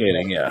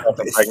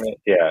pregnant.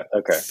 Yeah.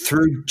 Okay.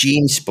 Through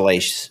gene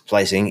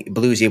splicing,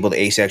 Blue is able to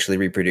asexually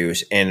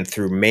reproduce, and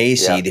through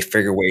Macy, they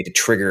figure a way to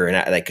trigger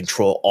and like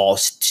control all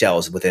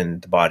cells within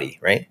the body.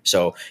 Right.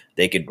 So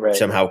they could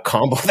somehow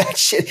combo that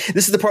shit.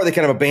 This is the part they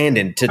kind of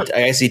abandoned to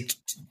actually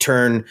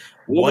turn.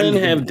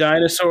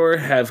 Dinosaur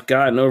have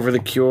gotten over the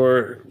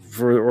cure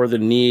or the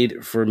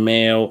need for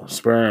male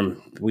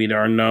sperm. We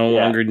are no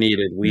longer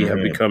needed. We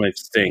have become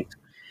extinct.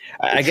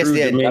 I guess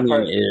the idea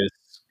is.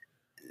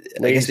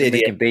 I guess the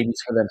idea making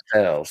babies for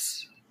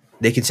themselves.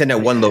 They can send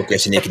out one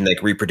locust and they can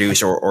like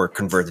reproduce or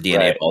convert the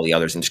DNA of all the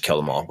others and just kill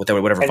them all with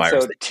whatever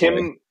virus.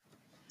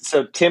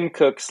 So Tim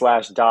Cook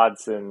 /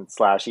 Dodson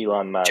 /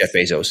 Elon Musk, Jeff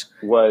Bezos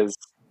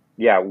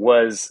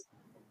was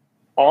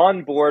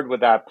on board with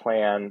that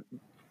plan,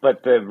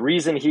 but the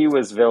reason he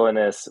was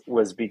villainous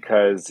was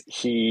because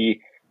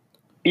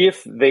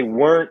if they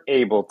weren't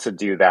able to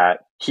do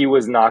that, he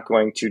was not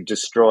going to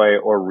destroy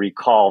or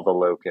recall the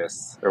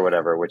locusts or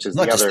whatever, which is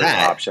the other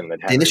option that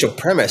the initial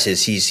premise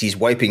is he's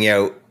wiping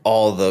out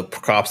all the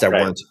crops that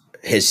weren't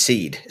his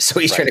seed. So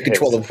he's trying to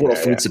control the world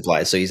food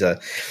supply. So he's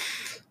a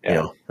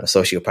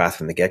sociopath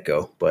from the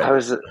get-go. But I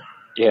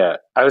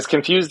was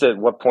confused at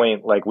what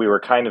point, like we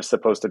were kind of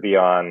supposed to be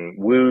on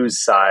Wu's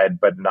side,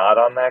 but not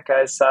on that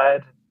guy's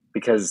side,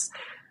 because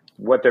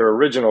what their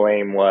original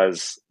aim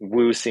was,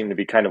 Wu seemed to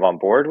be kind of on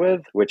board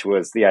with, which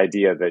was the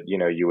idea that,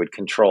 you would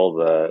control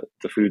the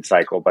food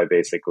cycle by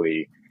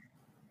basically,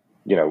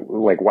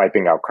 like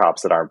wiping out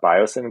crops that aren't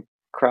biosyn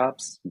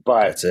crops.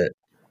 But that's it.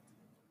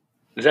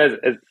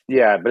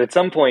 But at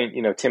some point,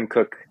 Tim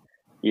Cook,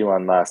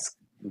 Elon Musk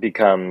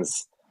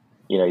becomes,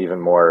 even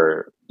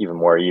more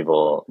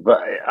evil. But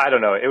I don't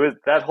know. It was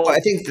that whole. Well,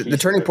 I think the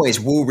turning point is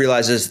Wu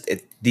realizes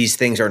these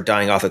things aren't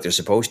dying off like they're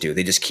supposed to.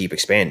 They just keep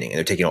expanding and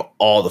they're taking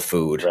all the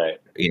food. Right.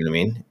 You know what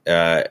I mean?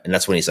 And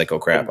that's when he's like, "Oh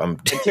crap, I'm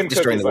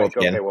destroying the world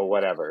again." Okay, well,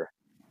 whatever.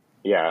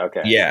 Yeah.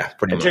 Okay. Yeah.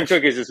 Pretty much. Tim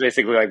Cook is just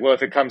basically like, well,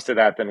 if it comes to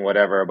that, then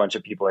whatever. A bunch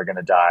of people are going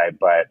to die,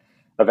 but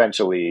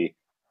eventually,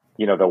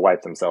 they'll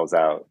wipe themselves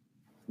out.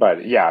 But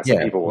some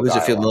people will lose die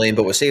a few million,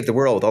 but we'll save the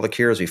world with all the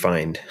cures we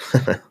find.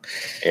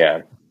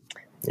 Yeah.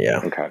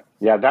 Yeah. Okay.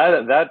 Yeah.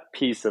 That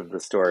piece of the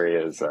story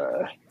is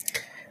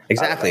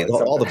exactly.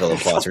 All the villain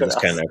plots are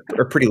just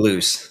are pretty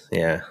loose.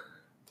 Yeah.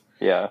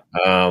 Yeah.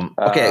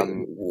 Okay.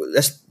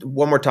 That's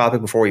one more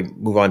topic before we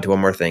move on to one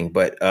more thing.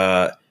 But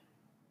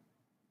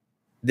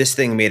this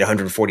thing made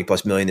 140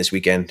 plus million this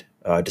weekend,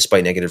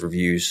 despite negative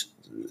reviews.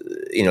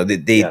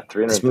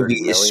 This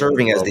movie is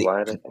serving as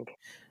the.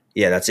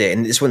 Yeah, that's it.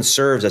 And this one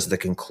serves as the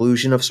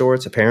conclusion of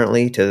sorts,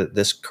 apparently, to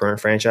this current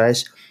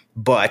franchise.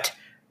 But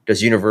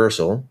does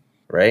Universal,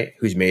 right,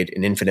 who's made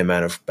an infinite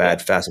amount of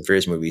bad Fast and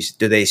Furious movies,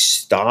 do they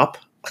stop?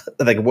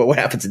 Like, what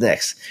happens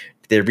next?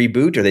 Do they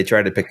reboot or they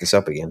try to pick this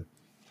up again?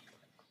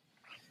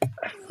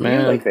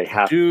 Man, like they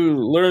have to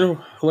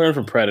learn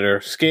from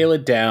Predator, scale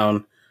it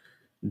down,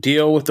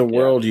 deal with the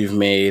world you've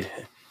made,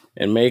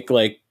 and make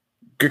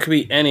there could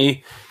be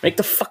make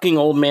the fucking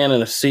old man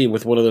in a sea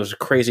with one of those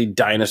crazy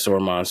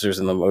dinosaur monsters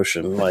in the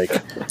ocean.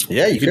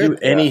 You could do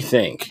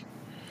anything.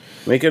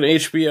 Make an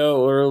HBO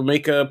or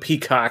make a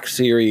Peacock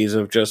series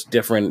of just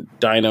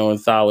different dino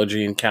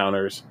anthology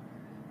encounters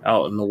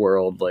out in the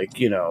world.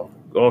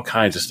 All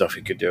kinds of stuff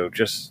you could do.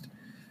 Just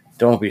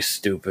don't be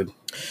stupid.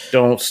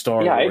 Don't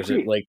Star Wars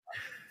it.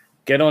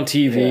 Get on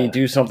TV,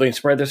 do something,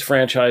 spread this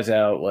franchise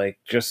out.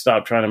 Just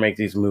stop trying to make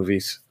these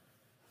movies.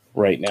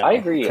 right now. I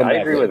agree. I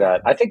agree with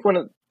that. I think one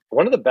of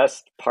the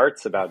best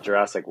parts about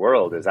Jurassic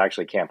World is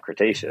actually Camp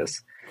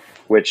Cretaceous,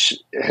 which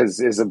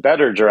is a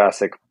better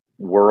Jurassic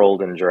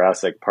World and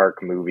Jurassic Park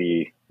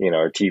movie,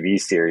 or TV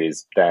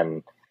series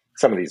than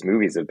some of these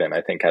movies have been,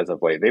 I think, as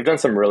of late. They've done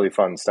some really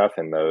fun stuff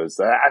in those.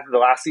 The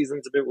last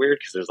season's a bit weird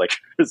because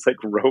there's like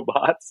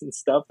robots and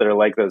stuff that are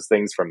like those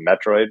things from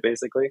Metroid,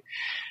 basically,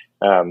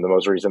 the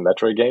most recent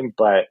Metroid game.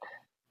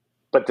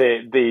 But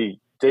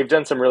they've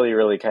done some really,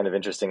 really kind of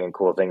interesting and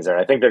cool things there.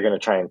 And I think they're going to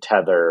try and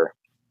tether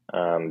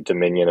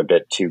Dominion a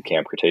bit to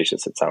Camp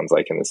Cretaceous, it sounds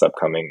like, in this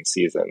upcoming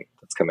season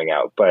that's coming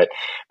out. But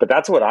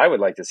that's what I would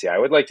like to see. I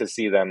would like to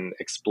see them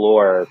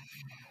explore,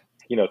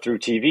 through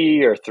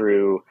TV or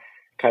through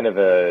kind of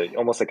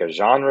almost like a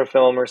genre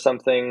film or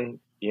something,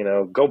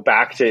 go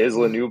back to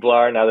Isla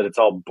Nublar now that it's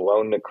all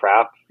blown to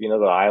crap. The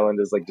island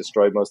is like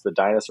destroyed most of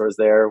the dinosaurs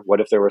there. What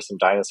if there were some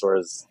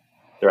dinosaurs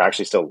that are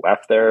actually still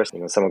left there?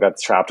 Someone got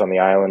trapped on the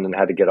island and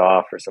had to get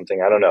off or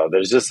something. I don't know.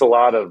 There's just a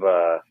lot of,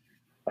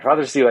 I'd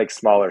rather see like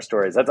smaller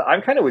stories.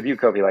 I'm kind of with you,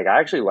 Kobe. Like, I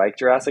actually like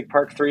Jurassic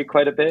Park 3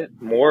 quite a bit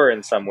more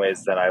in some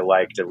ways than I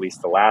liked at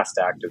least the last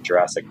act of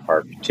Jurassic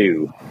Park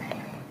 2,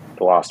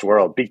 The Lost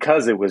World,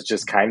 because it was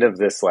just kind of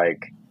this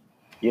like,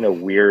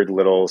 weird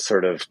little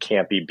sort of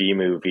campy B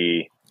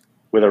movie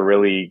with a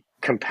really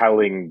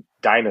compelling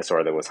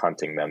dinosaur that was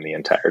hunting them the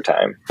entire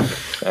time.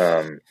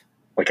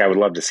 Like, I would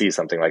love to see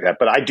something like that,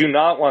 but I do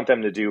not want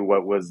them to do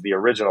what was the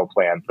original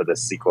plan for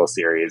this sequel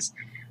series,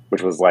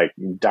 which was like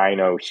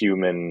dino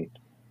human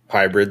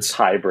hybrids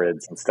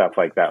and stuff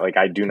like that. Like,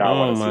 I do not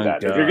want to see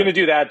that. God. If you're going to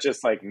do that,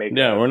 just like make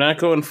we're not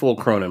going full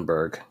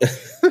Cronenberg.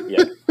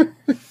 Yeah.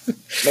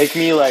 Make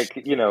me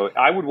like,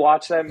 I would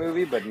watch that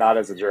movie, but not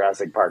as a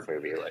Jurassic Park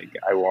movie. Like,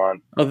 I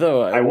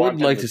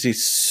would like to see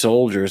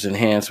soldiers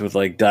enhanced with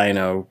like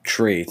dino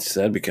traits.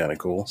 That'd be kind of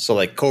cool. So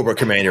like Cobra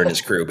Commander and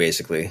his crew,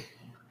 basically.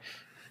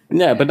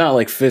 Yeah, but not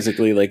like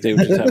physically. Like, they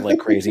would just have like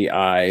crazy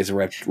eyes,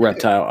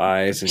 reptile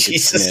eyes, and could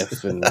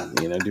sniff and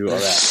do all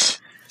that.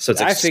 So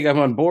I think I'm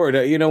on board.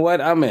 You know what?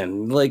 I'm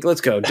in. Like,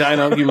 let's go.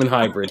 Dino human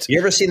hybrids. You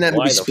ever seen that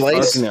movie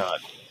Splice?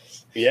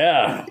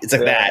 Yeah, it's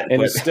like that,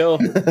 and it's still.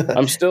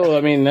 I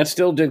mean, that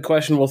still did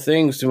questionable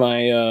things to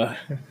my.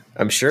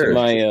 I'm sure. To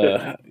my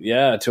to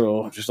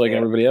just like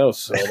everybody else.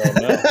 So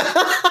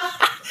I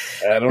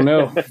don't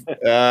know.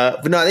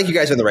 But no, I think you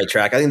guys are on the right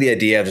track. I think the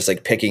idea of just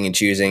like picking and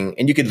choosing,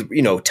 and you could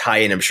tie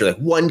in, I'm sure, like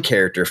one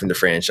character from the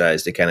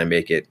franchise to kind of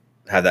make it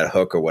have that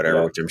hook or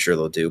whatever, which I'm sure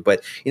they'll do.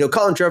 But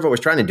Colin Trevorrow was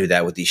trying to do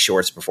that with these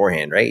shorts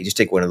beforehand, right? You just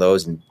take one of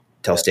those and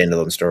tell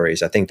standalone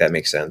stories. I think that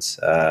makes sense.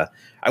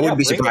 I wouldn't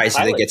be surprised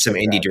if they get some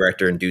indie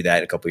director and do that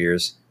in a couple of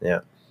years. Yeah.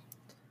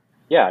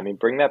 Yeah, I mean,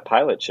 bring that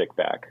pilot chick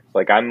back.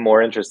 Like, I'm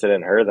more interested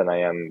in her than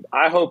I am.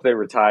 I hope they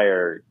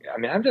retire. I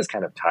mean, I'm just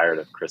kind of tired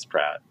of Chris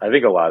Pratt. I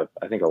think a lot of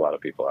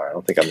people are. I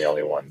don't think I'm the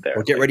only one there.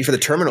 Well, get ready for the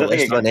Terminal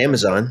list on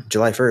Amazon,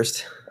 July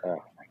 1st.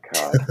 Oh my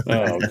god.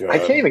 I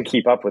can't even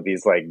keep up with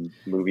these like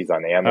movies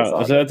on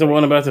Amazon. Is that the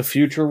one about the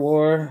future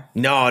war?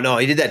 No,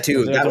 he did that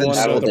too. That the one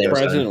about the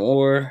present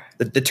war.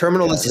 The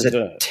Terminal list is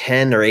a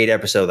 10 or 8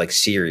 episode like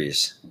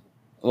series.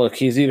 Look,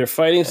 he's either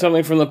fighting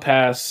something from the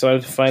past,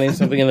 fighting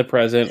something in the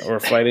present, or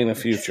fighting the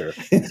future.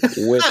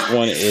 Which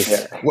one is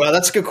it? Well,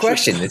 that's a good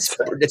question.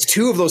 It's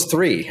 2 of those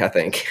 3, I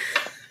think.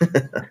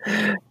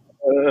 I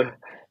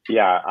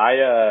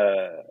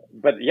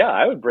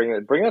would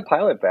bring that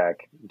pilot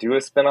back. Do a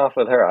spinoff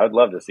with her. I would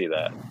love to see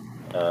that.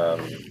 I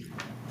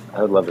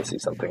would love to see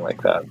something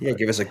like that. Yeah,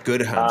 give us a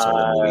good Han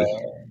Solo movie.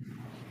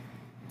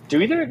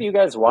 Do either of you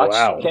guys watch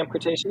Camp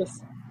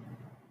Cretaceous?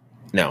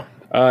 No.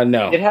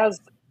 No.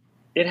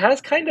 It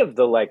has kind of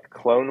the like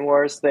Clone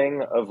Wars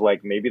thing of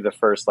like maybe the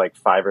first like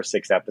 5 or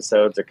 6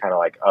 episodes are kind of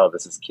like, oh,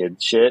 this is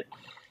kid shit.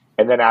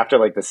 And then after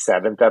like the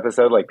 7th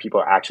episode, like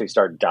people actually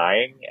start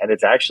dying. And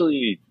it's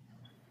actually,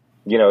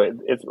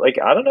 it's like,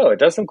 I don't know, it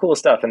does some cool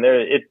stuff. And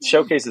it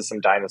showcases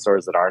some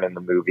dinosaurs that aren't in the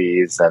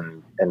movies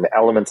and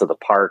elements of the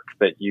park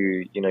that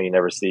you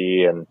never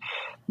see. And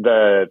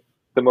the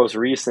most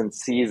recent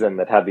season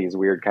that had these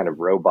weird kind of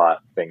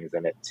robot things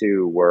in it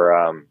too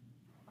were,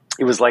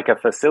 it was like a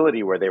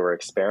facility where they were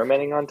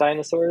experimenting on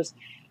dinosaurs.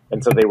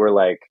 And so they were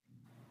like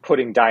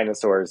putting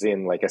dinosaurs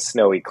in like a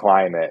snowy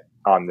climate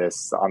on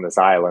this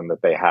island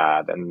that they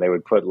had. And they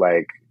would put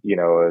like,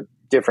 a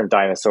different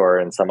dinosaur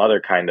in some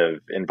other kind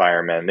of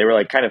environment. They were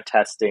like kind of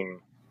testing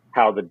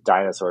how the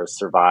dinosaurs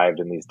survived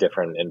in these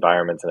different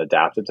environments and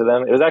adapted to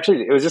them. It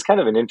was just kind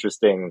of an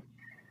interesting,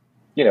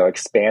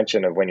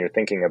 expansion of when you're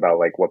thinking about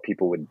like what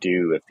people would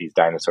do if these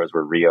dinosaurs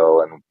were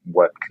real and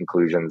what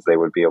conclusions they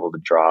would be able to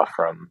draw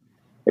from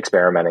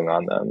experimenting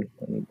on them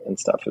and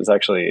stuff. It's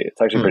actually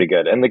pretty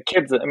good. And the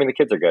kids are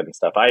good and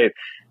stuff. I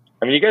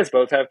mean, you guys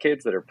both have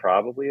kids that are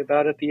probably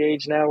about at the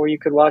age now where you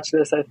could watch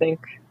this, I think.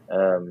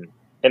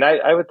 And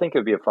I would think it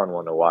would be a fun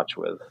one to watch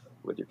with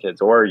your kids.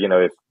 Or,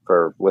 if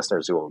for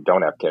listeners who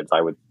don't have kids,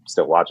 I would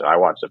still watch it. I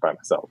watched it by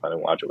myself. I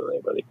didn't watch it with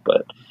anybody,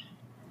 but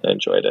I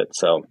enjoyed it.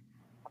 So,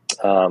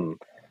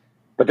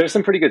 but there's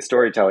some pretty good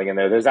storytelling in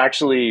there. There's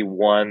actually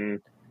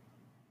one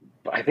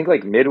I think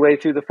like midway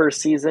through the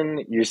first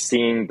season, you're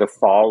seeing the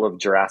fall of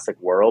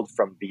Jurassic World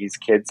from these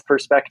kids'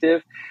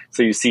 perspective.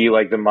 So you see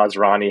like the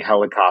Masrani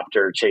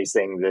helicopter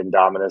chasing the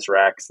Indominus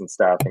Rex and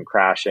stuff and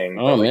crashing.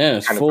 Oh, like, man,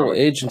 it's full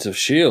Agents of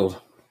S.H.I.E.L.D.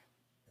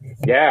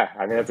 Yeah,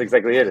 I mean, that's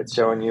exactly it. It's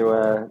showing you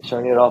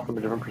it all from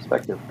a different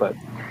perspective. But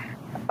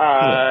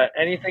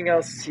anything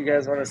else you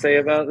guys want to say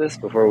about this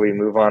before we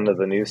move on to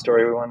the news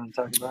story we wanted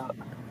to talk about?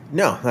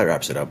 No, that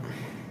wraps it up.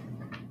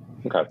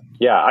 Okay.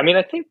 Yeah. I mean,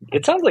 I think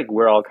it sounds like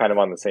we're all kind of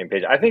on the same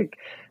page. I think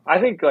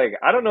like,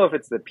 I don't know if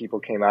it's that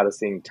people came out of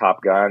seeing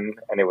Top Gun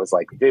and it was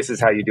like, this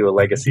is how you do a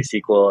legacy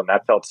sequel. And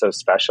that felt so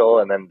special.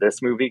 And then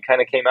this movie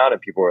kind of came out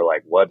and people were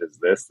like, what is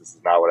this? This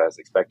is not what I was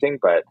expecting.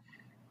 But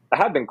I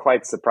have been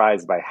quite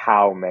surprised by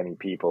how many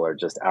people are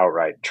just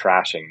outright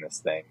trashing this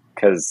thing.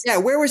 Because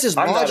where was this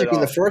logic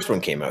when the first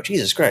one came out?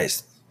 Jesus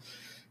Christ.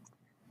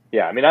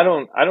 Yeah. I mean, I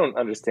don't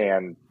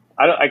understand.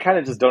 I kind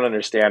of just don't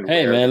understand.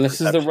 Hey, man,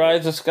 this is the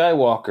Rise of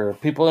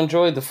Skywalker. People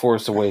enjoyed The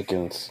Force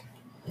Awakens.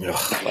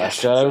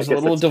 Last Jedi was a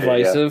little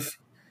divisive,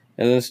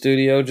 and the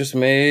studio just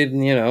made,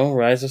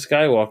 Rise of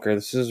Skywalker.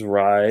 This is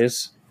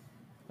Rise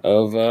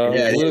of Blue,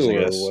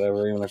 or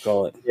whatever you want to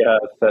call it. Yeah,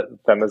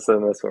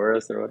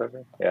 Themyscinosaurus or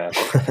whatever. Yeah.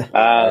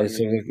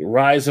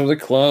 Rise of the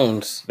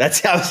Clones.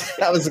 That's how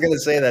I was going to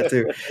say that,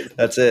 too.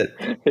 That's it.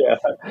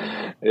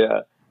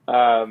 Yeah.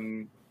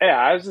 Yeah,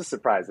 I was just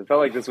surprised. It felt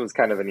like this was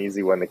kind of an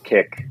easy one to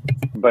kick.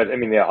 But I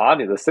mean,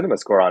 the cinema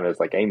score on it is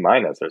like A-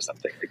 or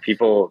something. Like,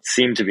 people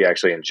seem to be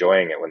actually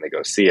enjoying it when they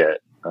go see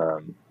it.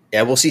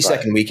 We'll see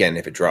second weekend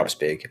if it drops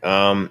big.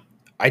 I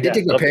did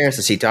take my parents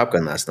to see Top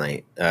Gun last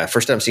night.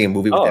 First time seeing a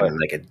movie with them in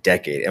like a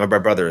decade. And my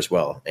brother as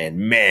well. And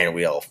man,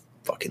 we all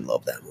fucking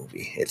love that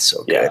movie. It's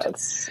so good. Yeah,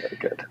 it's so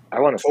good.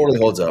 I want to totally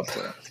holds up.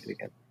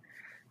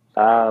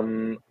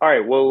 All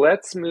right, well,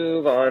 let's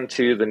move on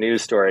to the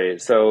news story.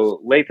 So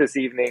late this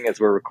evening,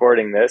 as we're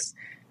recording this,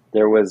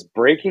 there was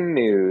breaking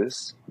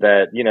news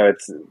that,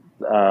 it's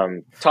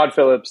Todd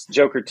Phillips,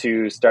 Joker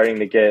 2, starting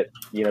to get,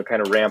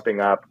 kind of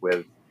ramping up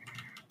with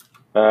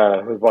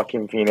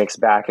Joaquin Phoenix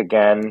back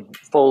again.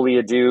 Folie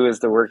à Deux is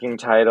the working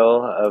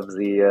title of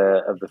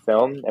the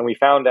film. And we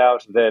found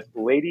out that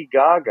Lady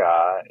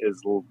Gaga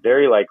is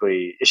very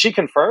likely, is she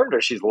confirmed or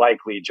she's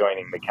likely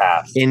joining the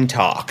cast? In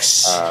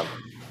talks.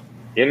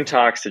 In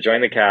talks to join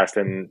the cast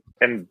and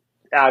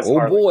as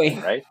Harley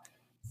Quinn, right?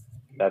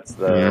 That's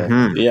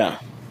the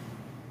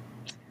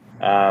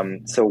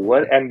So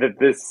what? And that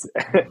this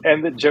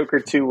and the Joker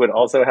 2 would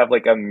also have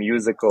like a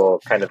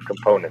musical kind of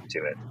component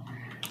to it.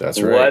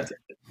 That's right.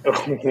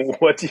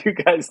 What do you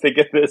guys think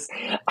of this?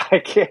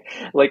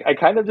 I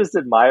kind of just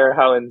admire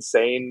how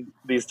insane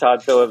these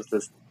Todd Phillips,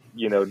 this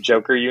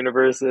Joker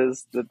universe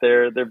is that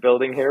they're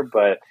building here.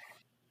 But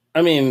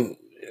I mean,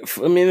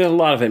 a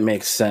lot of it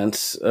makes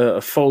sense.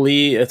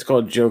 Folie, it's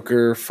called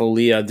Joker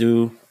Folie à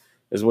Deux,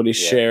 is what he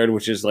shared,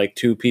 which is like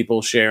two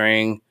people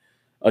sharing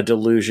a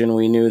delusion.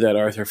 We knew that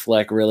Arthur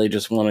Fleck really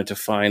just wanted to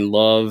find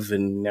love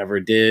and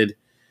never did.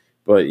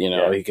 But,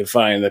 he could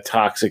find the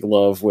toxic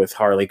love with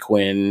Harley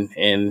Quinn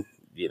and,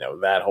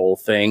 that whole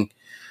thing.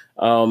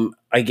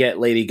 I get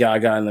Lady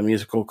Gaga and the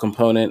musical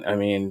component. I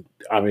mean,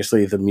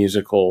 obviously the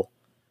musical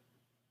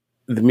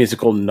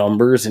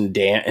numbers and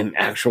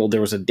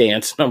there was a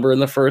dance number in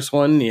the first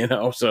one,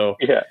 so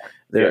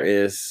there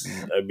is,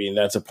 I mean,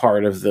 that's a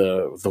part of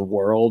the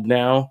world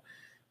now.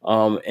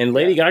 And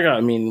Lady Gaga,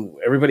 I mean,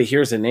 everybody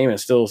hears the name and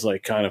still is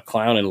like kind of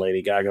clowning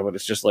Lady Gaga, but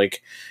it's just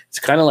like, it's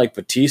kind of like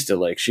Batista.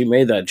 Like, she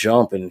made that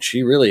jump and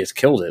she really has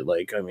killed it.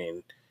 Like, I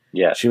mean,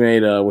 she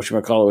made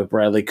whatchamacallit with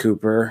Bradley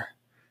Cooper.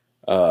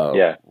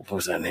 What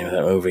was that name of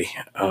that movie?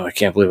 Oh, I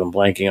can't believe I'm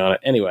blanking on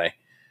it. Anyway,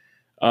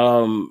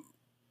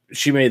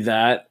 she made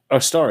that. A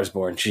Star is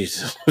Born.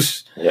 Jesus.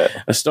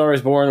 A Star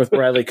is Born with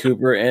Bradley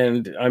Cooper.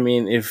 And I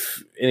mean,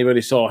 if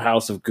anybody saw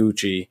House of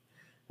Gucci,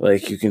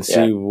 like, you can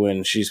see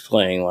when she's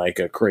playing like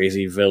a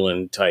crazy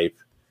villain type,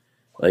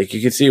 like, you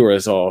can see where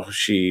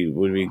she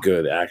would be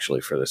good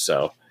actually for this.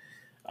 So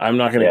I'm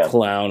not going to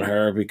clown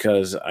her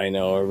because I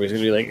know everybody's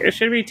going to be like, it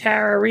should be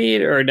Tara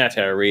Reid or not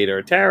Tara Reid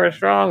or Tara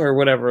Strong or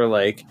whatever.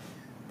 Like,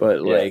 but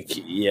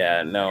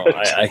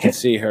I can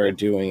see her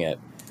doing it.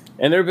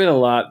 And there have been a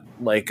lot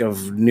like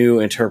of new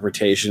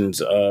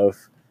interpretations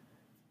of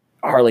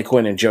Harley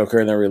Quinn and Joker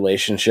and their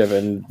relationship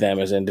and them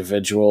as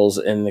individuals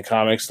in the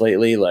comics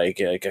lately.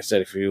 Like I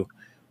said, if you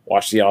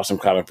watch the Awesome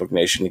Comic Book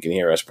Nation, you can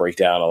hear us break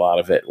down a lot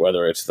of it,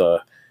 whether it's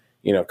the,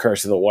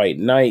 Curse of the White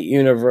Knight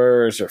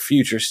universe or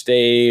Future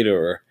State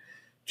or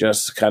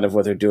just kind of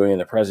what they're doing in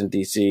the present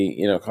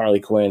DC. Harley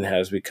Quinn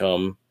has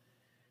become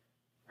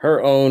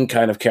her own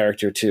kind of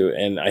character too.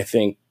 And I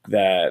think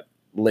that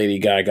Lady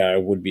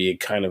Gaga would be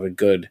kind of a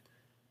good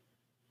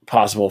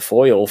possible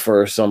foil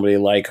for somebody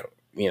like,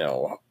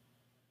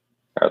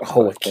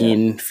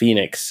 Joaquin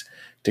Phoenix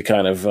to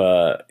kind of,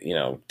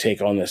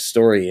 take on this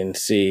story and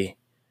see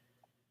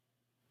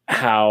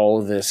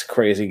how this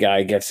crazy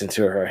guy gets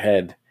into her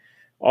head.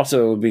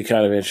 Also, it would be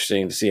kind of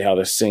interesting to see how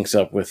this syncs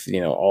up with,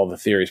 all the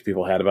theories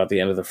people had about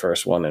the end of the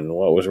first one and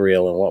what was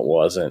real and what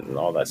wasn't and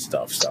all that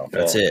stuff. So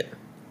That's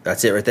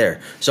it right there.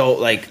 So,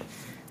 like,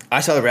 I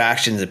saw the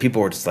reactions and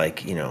people were just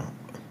like,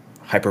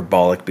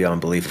 hyperbolic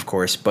beyond belief, of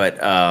course.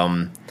 But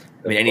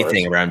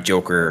anything around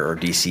Joker or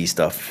DC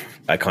stuff,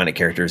 iconic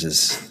characters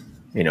is,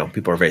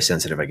 people are very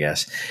sensitive, I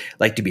guess,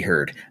 like to be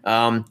heard.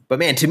 But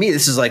man, to me,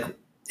 this is like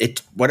it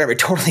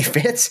totally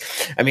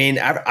fits. I mean,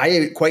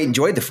 I quite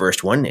enjoyed the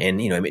first one, and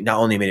it not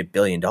only made $1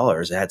 billion,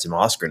 it had some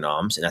Oscar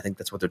noms, and I think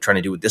that's what they're trying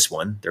to do with this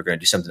one. They're going to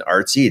do something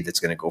artsy that's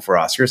going to go for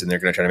Oscars, and they're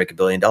going to try to make $1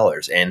 billion.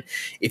 And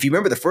if you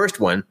remember the first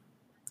one,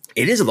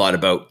 it is a lot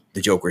about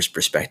the Joker's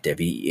perspective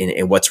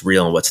and what's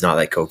real and what's not,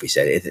 like Kofi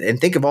said. And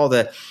think of all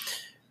the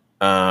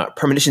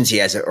premonitions he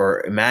has,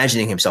 or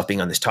imagining himself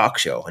being on this talk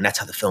show, and that's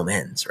how the film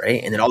ends,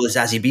 right? And then all the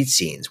Zazie Beetz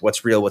scenes,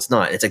 what's real, what's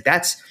not. And it's like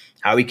that's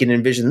how he can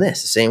envision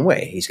this the same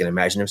way. He's going to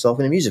imagine himself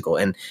in a musical.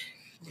 And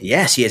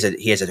yes, he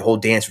has a whole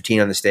dance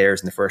routine on the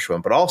stairs in the first one,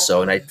 but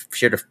also, and I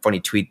shared a funny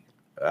tweet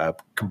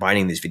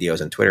combining these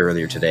videos on Twitter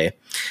earlier today.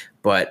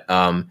 But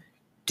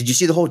did you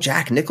see the whole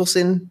Jack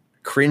Nicholson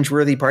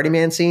cringeworthy party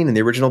man scene in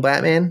the original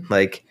Batman?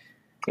 Like,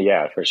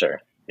 yeah, for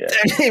sure. Yeah.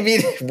 I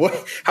mean,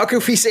 how can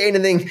we say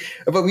anything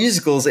about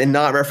musicals and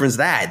not reference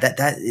that?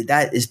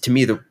 That is, to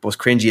me, the most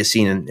cringiest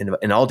scene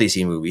in all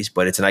DC movies,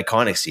 but it's an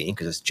iconic scene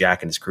because it's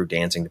Jack and his crew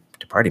dancing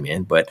to Party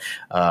Man, but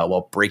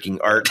while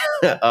breaking art.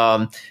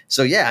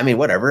 So yeah, I mean,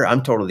 whatever.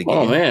 I'm totally game.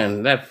 Oh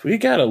man, we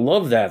gotta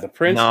love that. The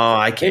Prince. No,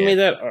 I can't. They made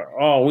that.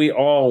 Oh, we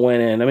all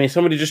went in. I mean,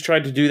 somebody just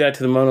tried to do that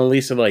to the Mona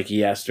Lisa like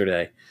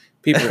yesterday.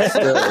 People are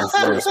still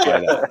influenced by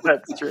that.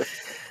 That's true.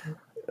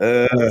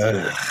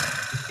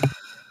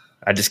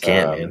 I just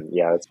can't, man.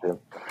 Yeah, that's true.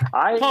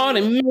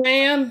 Party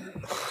man.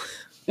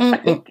 I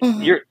think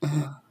you're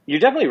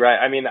definitely right.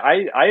 I mean,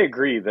 I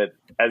agree that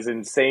as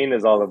insane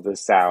as all of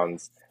this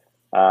sounds,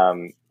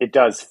 it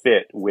does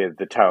fit with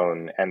the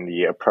tone and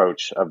the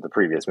approach of the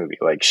previous movie.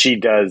 Like, she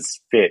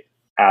does fit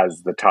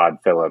as the Todd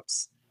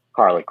Phillips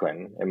Harley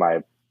Quinn, in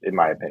my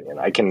opinion.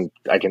 I can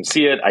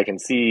see it. I can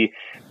see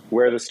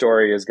where the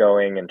story is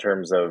going in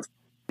terms of,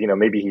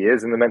 maybe he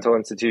is in the mental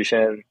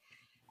institution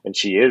and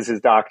she is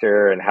his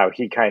doctor, and how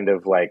he kind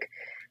of like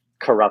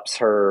corrupts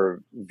her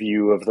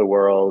view of the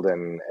world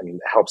and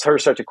helps her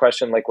start to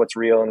question like what's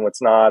real and what's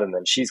not. And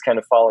then she's kind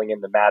of falling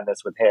into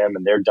madness with him,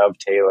 and they're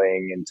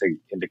dovetailing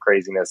into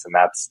craziness. And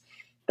that's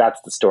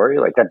the story.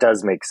 Like, that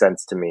does make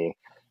sense to me.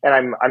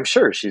 And I'm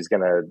sure she's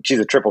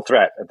a triple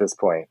threat at this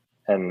point.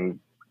 And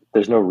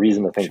there's no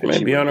reason to think she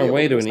might be on her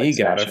way to an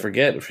EGOT. I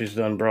forget if she's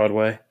done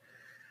Broadway.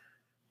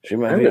 She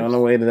might be on her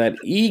way to that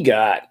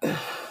EGOT.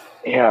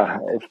 Yeah.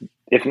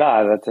 If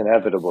not, that's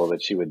inevitable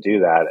that she would do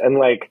that. And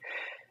like,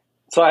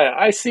 so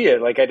I see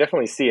it. Like, I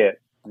definitely see it.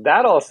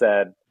 That all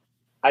said,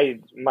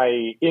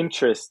 my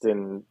interest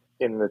in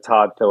the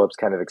Todd Phillips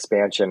kind of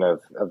expansion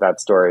of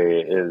that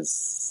story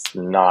is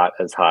not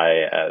as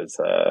high as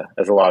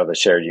a lot of the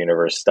shared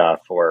universe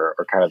stuff or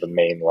kind of the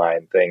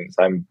mainline things.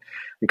 I'm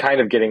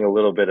kind of getting a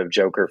little bit of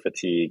Joker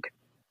fatigue,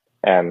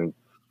 and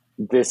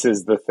this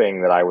is the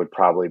thing that I would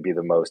probably be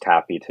the most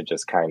happy to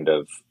just kind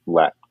of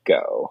let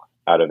go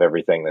out of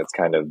everything that's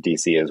kind of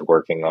DC is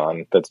working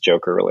on that's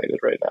Joker related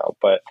right now.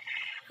 But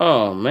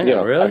oh man,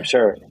 really? I'm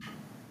sure.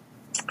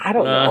 I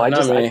don't know. I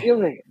feel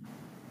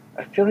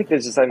like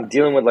I'm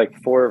dealing with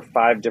like 4 or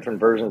 5 different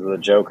versions of the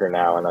Joker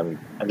now, and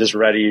I'm just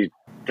ready.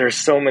 There's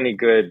so many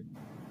good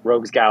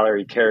rogues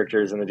gallery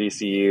characters in the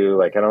DCU.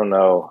 Like, I don't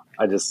know.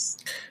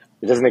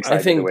 It doesn't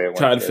excite me the way it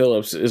wants. I think Todd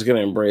Phillips is going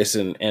to embrace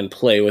and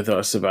play with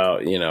us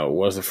about,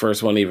 was the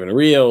first one even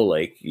real?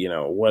 Like,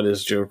 what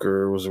is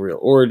Joker was a real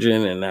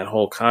origin and that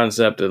whole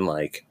concept. And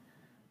like,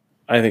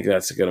 I think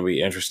that's going to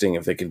be interesting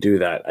if they can do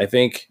that.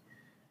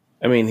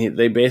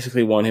 They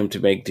basically want him to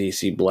make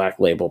DC Black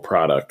Label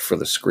product for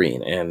the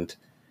screen. And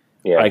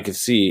yeah. I could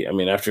see,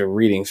 after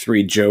reading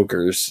 3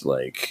 Jokers,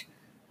 like,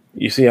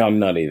 you see how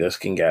nutty this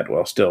can get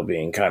while still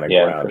being kind of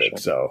grounded. Sure.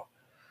 So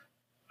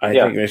I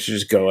think they should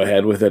just go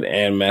ahead with it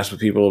and mess with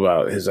people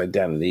about his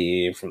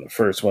identity from the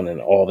first one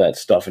and all that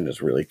stuff, and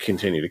just really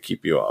continue to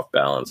keep you off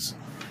balance.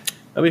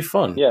 That'd be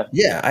fun.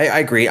 Yeah, I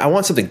agree. I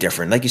want something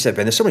different. Like you said,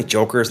 Ben, there's so many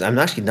Jokers. I'm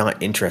actually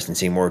not interested in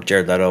seeing more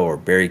Jared Leto or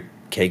Barry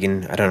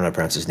Kagan. I don't know how to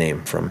pronounce his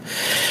name from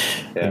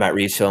the Matt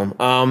Reeves film.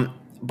 I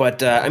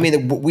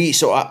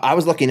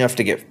was lucky enough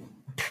to get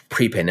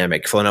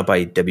pre-pandemic flown out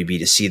by WB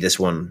to see this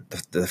one,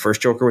 the first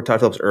Joker with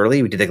Todd Phillips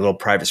early. We did like a little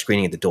private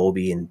screening at the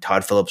Dolby, and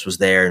Todd Phillips was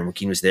there and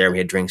Joaquin was there. We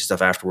had drinks and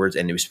stuff afterwards,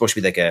 and it was supposed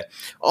to be like a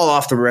all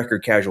off the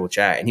record casual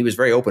chat. And he was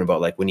very open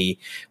about like when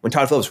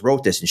Todd Phillips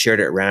wrote this and shared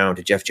it around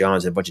to Jeff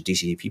Johns and a bunch of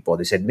DC people,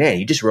 they said, man,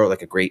 you just wrote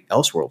like a great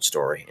Elseworld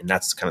story, and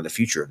that's kind of the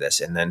future of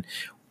this. And then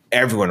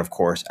everyone, of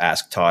course,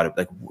 asked Todd,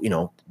 like,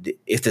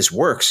 if this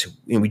works,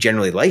 we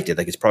generally liked it.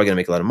 Like, it's probably going to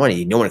make a lot of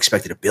money. No one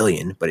expected $1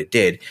 billion, but it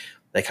did.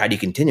 Like, how do you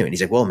continue? And he's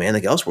like, well, man,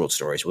 like Elseworld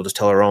stories. We'll just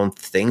tell our own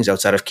things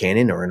outside of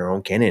canon or in our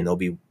own canon. And they'll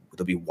be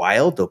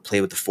wild. They'll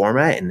play with the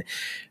format. And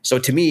so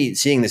to me,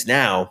 seeing this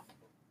now,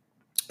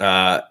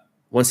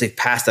 once they've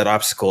passed that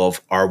obstacle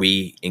of are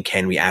we and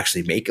can we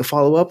actually make a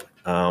follow-up,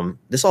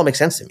 this all makes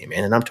sense to me,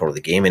 man. And I'm totally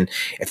game. And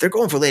if they're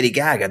going for Lady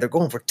Gaga, they're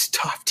going for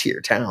top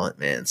tier talent,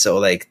 man. So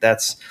like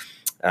that's,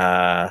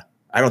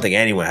 I don't think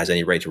anyone has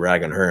any right to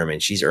rag on her. I mean,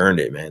 she's earned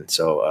it, man.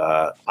 So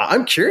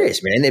I'm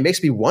curious, man. It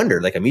makes me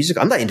wonder. Like a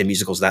musical, I'm not into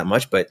musicals that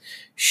much, but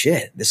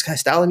shit, this kind of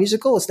style of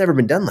musical, it's never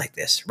been done like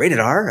this. Rated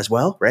R as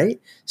well, right?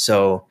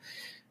 So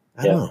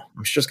I don't know.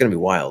 I'm sure it's going to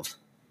be wild.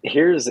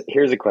 Here's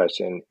a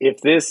question.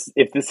 If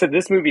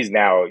this movie's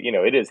now,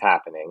 it is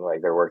happening.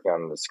 Like they're working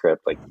on the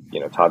script. Like,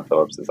 Todd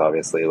Phillips has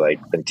obviously like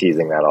been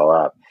teasing that all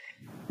up.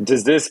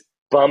 Does this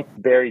bump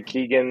Barry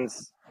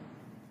Keoghan's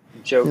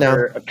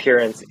Joker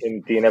appearance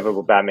in the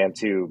inevitable Batman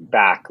 2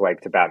 back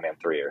like to Batman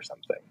 3 or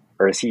something?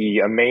 Or is he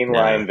a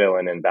mainline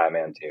villain in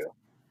Batman 2?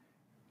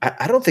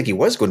 I don't think he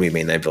was going to be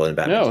a mainline villain in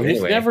Batman 2. No,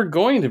 he's never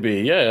going to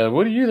be. Yeah,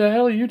 the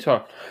hell are you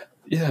talking?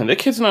 Yeah, that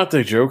kid's not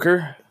the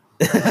Joker.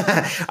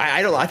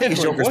 I don't. I think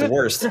his Joker's the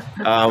worst.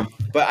 But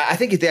I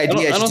think the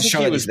idea is just to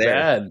show that he's there.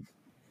 Bad.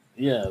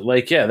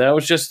 Yeah, that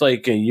was just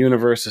like a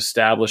universe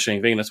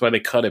establishing thing. That's why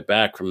they cut it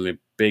back from the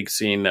big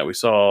scene that we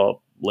saw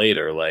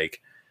later. Like,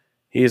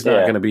 he's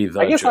not going to be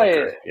the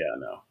Joker.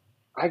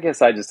 I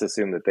guess I just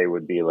assumed that they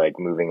would be like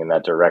moving in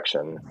that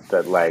direction.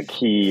 That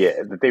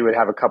that they would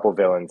have a couple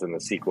villains in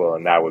the sequel,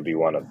 and that would be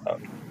one of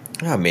them.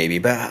 Oh, maybe,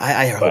 but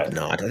I hope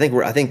not.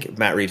 I think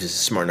Matt Reeves is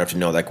smart enough to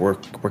know like we're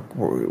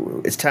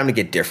it's time to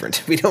get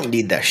different. We don't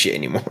need that shit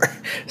anymore.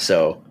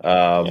 So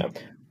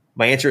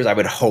my answer is I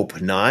would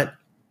hope not.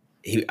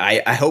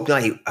 I hope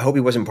not. I hope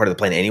he wasn't part of the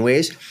plan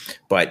anyways.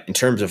 But in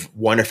terms of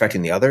one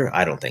affecting the other,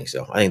 I don't think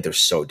so. I think they're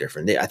so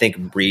different. I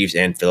think Reeves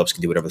and Phillips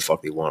can do whatever the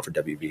fuck they want for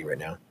WB right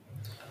now.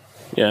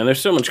 Yeah, and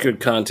there's so much good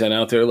content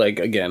out there. Like,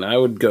 again, I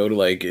would go to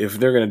like if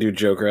they're gonna do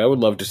Joker, I would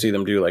love to see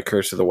them do like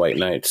Curse of the White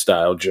Knight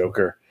style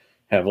Joker.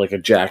 Have like a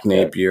Jack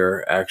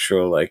Napier,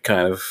 actual like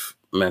kind of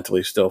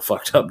mentally still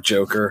fucked up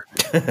Joker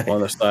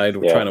on the side,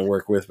 trying to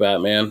work with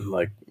Batman,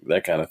 like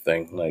that kind of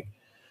thing. Like,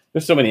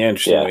 there's so many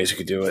interesting ways you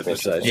could do it.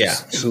 Besides,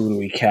 just who do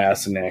we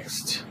cast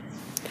next?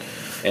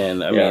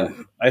 And I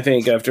mean, I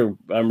think after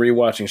I'm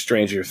rewatching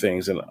Stranger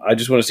Things, and I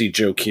just want to see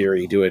Joe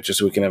Keery do it, just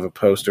so we can have a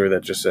poster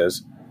that just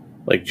says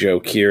like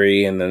Joe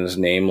Keery and then his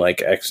name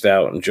like X'd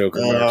out and Joker.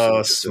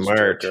 Oh,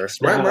 smart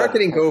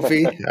marketing,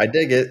 Kofi. I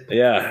dig it.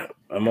 Yeah.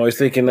 I'm always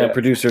thinking that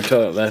producer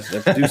thoughts. This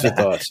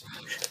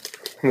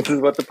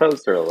is what the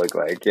poster will look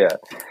like. Yeah.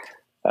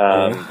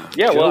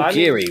 Joe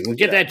Keery. We'll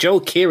get that Joe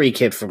Keery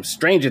kid from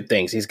Stranger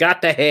Things. He's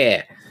got the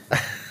hair.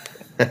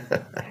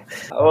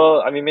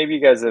 Well, I mean, maybe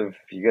you guys have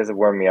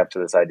warmed me up to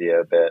this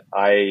idea a bit.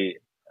 I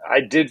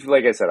did,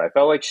 like I said, I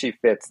felt like she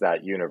fits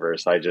that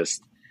universe. I'm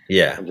just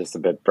a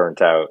bit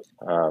burnt out.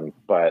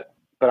 But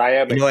I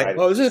am excited.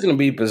 This is going to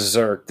be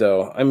berserk,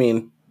 though. I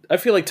mean, I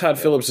feel like Todd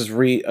Phillips is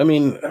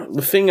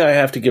the thing I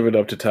have to give it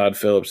up to Todd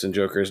Phillips and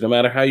Joker is no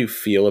matter how you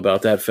feel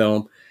about that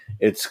film,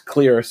 it's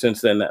clear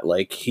since then that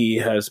like he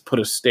has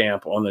put a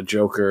stamp on the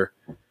Joker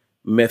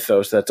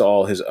mythos that's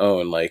all his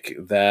own. Like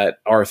that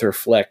Arthur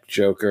Fleck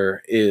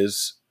Joker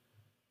is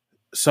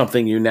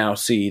something you now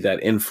see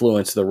that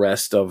influenced the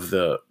rest of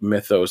the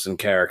mythos and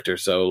character.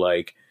 So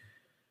like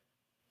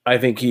I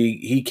think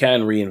he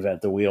can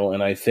reinvent the wheel,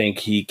 and I think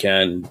he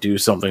can do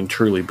something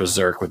truly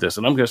berserk with this.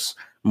 And I'm just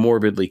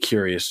morbidly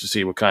curious to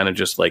see what kind of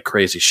just like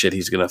crazy shit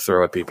he's going to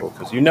throw at people,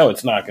 because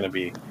it's not going to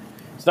be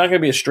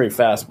a straight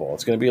fastball.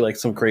 It's going to be like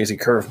some crazy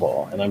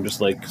curveball, and I'm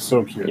just like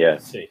so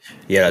curious to see.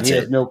 Yeah, that's he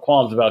has no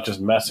qualms about just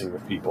messing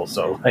with people.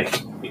 So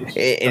like,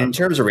 in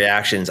terms of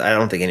reactions, I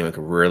don't think anyone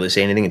can really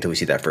say anything until we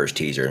see that first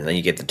teaser, and then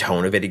you get the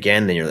tone of it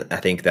again. Then I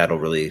think that'll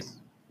really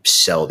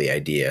sell the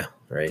idea,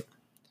 right?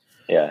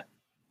 Yeah.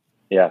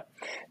 Yeah,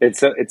 it's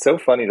so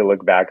funny to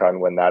look back on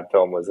when that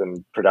film was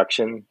in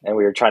production and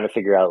we were trying to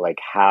figure out like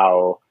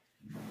how,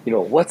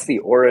 what's the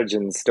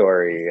origin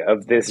story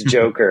of this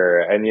Joker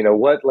and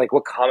what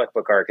comic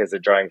book arc is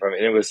it drawing from?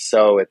 And it was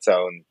so its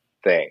own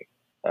thing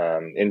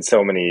in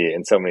so many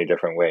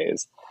different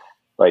ways.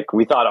 Like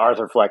we thought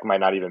Arthur Fleck might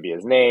not even be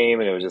his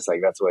name, and it was just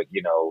like that's what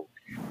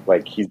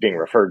like he's being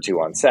referred to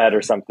on set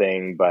or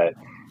something, but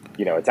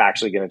it's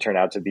actually going to turn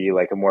out to be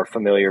like a more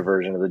familiar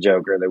version of the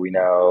Joker that we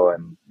know,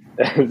 and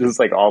just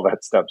like all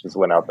that stuff just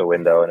went out the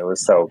window, and it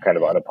was so kind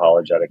of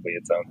unapologetically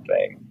its own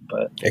thing.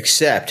 But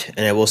except,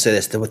 and I will say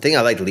this, the thing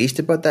I liked least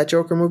about that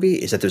Joker movie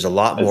is that there's a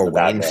lot more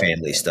Wayne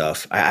family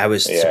stuff. I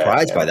was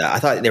surprised by that. I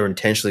thought they were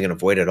intentionally going to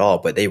avoid it all,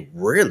 but they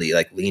really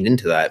like leaned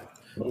into that.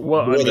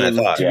 Well, more than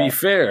I thought. To be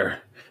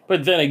fair,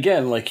 but then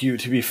again,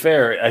 to be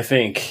fair, I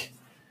think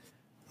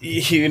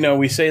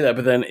we say that,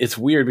 but then it's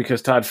weird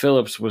because Todd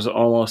Phillips was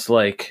almost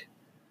like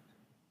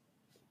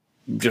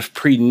just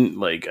he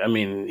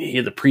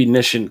had the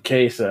pre-niscient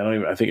case.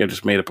 I think I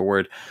just made up a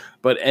word,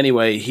 but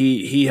anyway,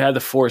 he had the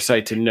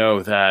foresight to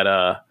know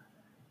that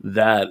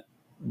that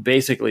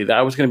basically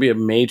that was going to be a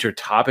major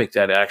topic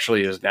that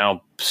actually has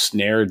now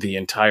snared the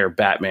entire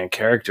Batman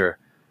character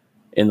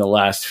in the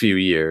last few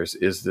years.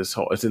 Is this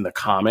whole? It's in the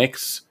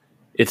comics,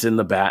 it's in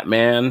the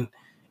Batman.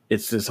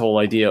 It's this whole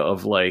idea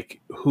of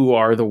like, who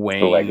are the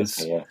Waynes? The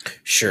legacy,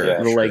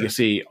 Sure.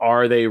 Legacy.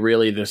 Are they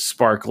really this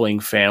sparkling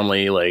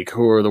family? Like,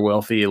 who are the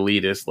wealthy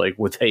elitists? Like,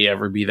 would they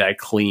ever be that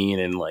clean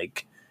and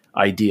like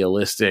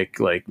idealistic?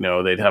 Like,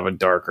 no, they'd have a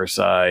darker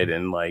side.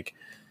 And like,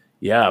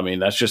 yeah, I mean,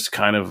 that's just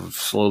kind of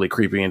slowly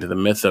creeping into the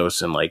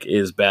mythos. And like,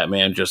 is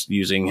Batman just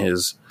using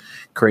his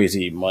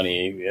crazy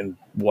money and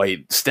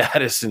white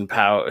status and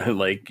power and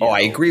like,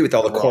 I agree with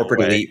all the corporate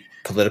way. elite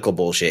political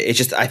bullshit. It's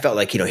just, I felt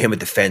like, him at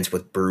the fence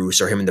with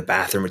Bruce or him in the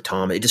bathroom with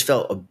Tom, it just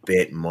felt a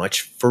bit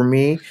much for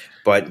me.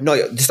 But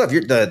no, the stuff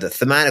the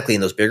thematically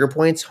in those bigger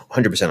points,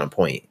 100% on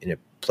point, and it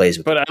plays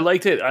with. But I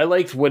liked it. I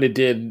liked what it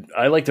did.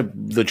 I liked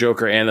the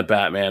Joker and the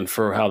Batman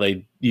for how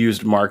they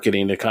used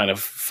marketing to kind of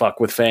fuck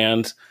with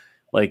fans.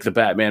 Like the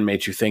Batman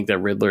made you think that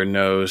Riddler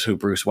knows who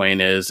Bruce Wayne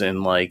is,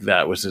 and like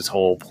that was his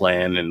whole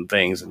plan and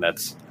things. And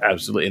that's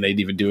absolutely, and they'd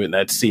even do it in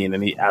that scene,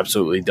 and he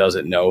absolutely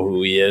doesn't know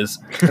who he is,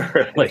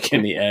 like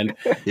in the end.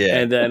 Yeah.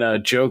 And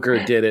then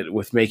Joker did it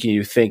with making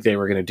you think they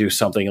were going to do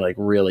something like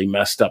really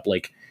messed up,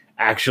 like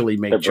actually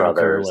make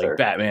Joker like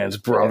Batman's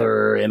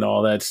brother and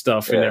all that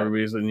stuff, and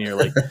everybody's and you're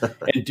like,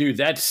 and dude,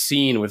 that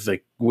scene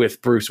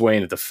with Bruce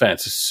Wayne at the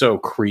fence is so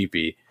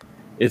creepy.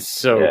 It's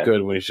so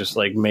good when he's just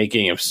like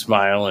making him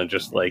smile and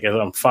just like, as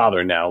I'm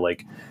father now,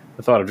 like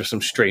the thought of just some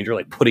stranger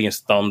like putting his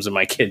thumbs in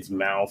my kid's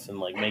mouth and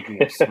like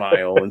making him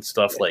smile and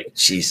stuff like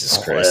Jesus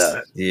Christ.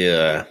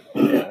 Yeah.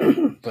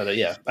 But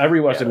I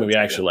rewatched the movie.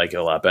 I actually like it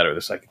a lot better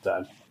the second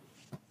time.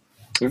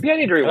 Maybe I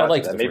need to rewatch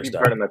it. That may be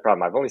part of my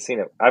problem. I've only seen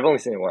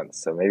it once,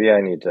 so maybe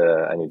I need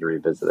to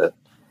revisit it.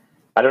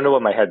 I don't know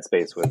what my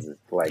headspace was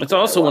like. It's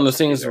also one of those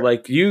things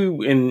like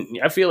you, and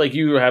I feel like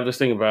you have this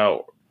thing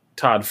about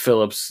Todd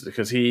Phillips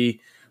because he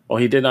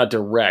did not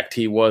direct.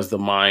 He was the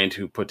mind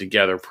who put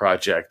together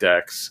Project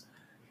X.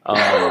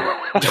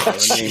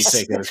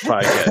 Namesake of this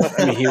podcast.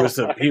 I mean, he was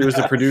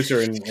the producer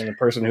and the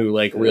person who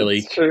like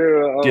really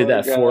did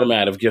that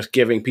format of just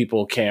giving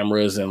people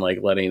cameras and like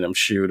letting them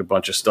shoot a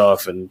bunch of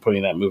stuff and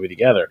putting that movie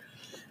together.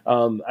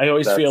 I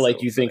always feel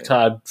like you think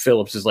Todd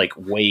Phillips is like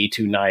way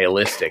too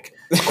nihilistic,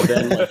 but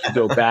then like you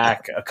go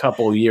back a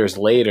couple years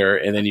later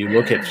and then you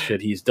look at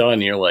shit he's done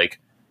and you're like,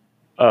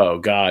 oh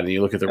God, and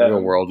you look at the real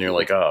world and you're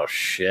like, oh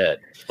shit.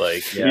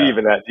 Like he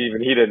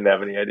didn't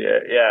have any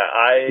idea.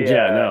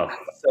 No.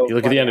 So you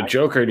look at the end of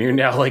Joker and you're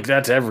now like,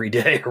 that's every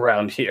day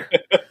around here.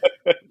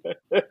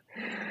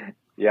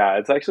 Yeah,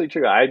 it's actually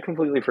true. I had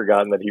completely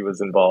forgotten that he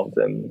was involved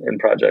in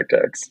Project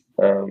X.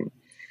 Well,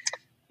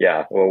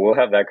 we'll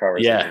have that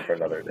conversation for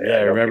another day.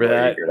 Yeah, remember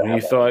that? When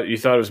you thought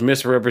it was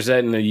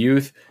misrepresenting the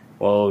youth.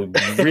 Well,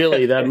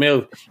 really, you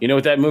know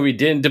what that movie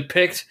didn't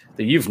depict?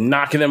 The youth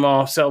knocking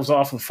themselves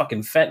off with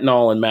fucking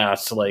fentanyl and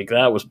masks. Like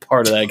that was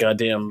part of that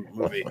goddamn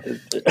movie.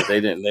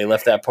 They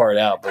left that part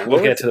out. But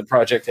we'll get to the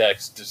Project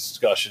X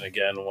discussion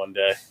again one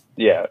day.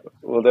 Yeah,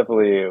 we'll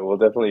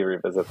definitely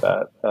revisit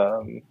that.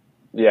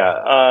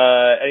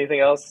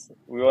 Anything else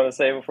we want to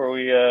say before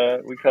we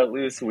cut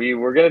loose?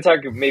 We're going to talk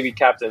maybe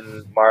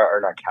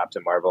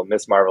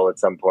Miss Marvel at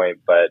some point,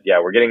 but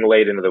we're getting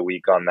late into the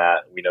week on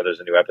that. We know there's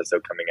a new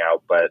episode coming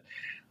out, but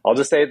I'll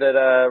just say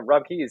that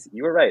Rob Keyes,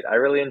 you were right. I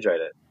really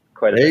enjoyed it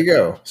quite a bit. There you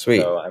go.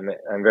 Sweet. So I'm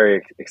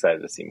very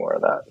excited to see more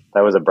of that.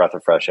 That was a breath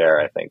of fresh air,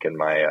 I think, in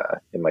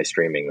my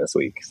streaming this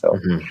week. So.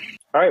 Mm-hmm.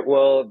 All right,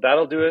 well,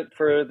 that'll do it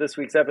for this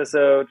week's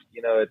episode.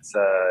 It's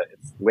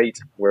late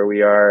where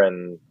we are,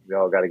 and we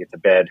all got to get to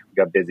bed. We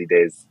got busy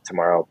days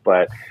tomorrow,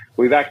 but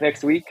we'll be back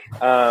next week.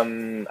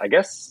 I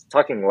guess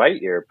talking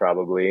Lightyear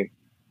probably,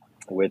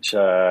 which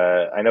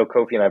I know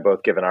Kofi and I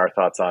both given our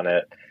thoughts on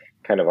it,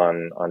 kind of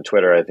on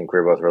Twitter. I think we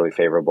were both really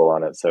favorable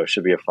on it, so it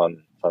should be a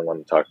fun one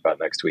to talk about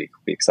next week.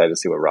 We'll be excited to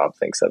see what Rob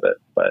thinks of it,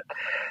 but.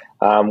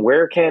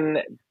 Where can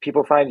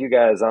people find you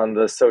guys on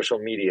the social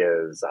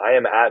medias? I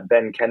am at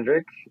Ben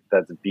Kendrick.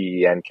 That's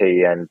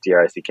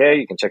BENKENDRICK.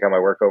 You can check out my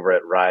work over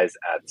at Rise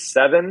at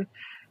 7.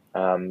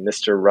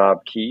 Mr.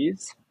 Rob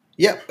Keyes.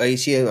 Yep. You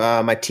see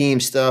my team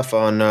stuff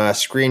on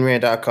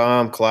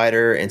ScreenRant.com,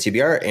 Collider, and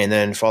CBR. And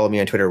then follow me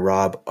on Twitter,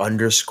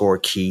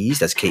 Rob_Keyes.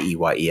 That's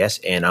KEYES.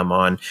 And I'm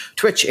on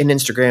Twitch and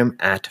Instagram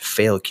at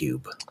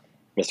FailCube.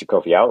 Mr.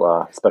 Kofi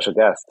Outlaw, special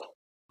guest.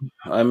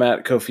 I'm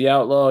at Kofi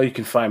Outlaw. You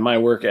can find my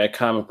work at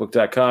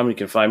comicbook.com. You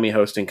can find me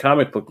hosting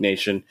Comic Book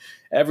Nation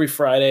every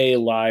Friday,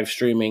 live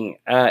streaming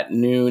at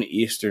noon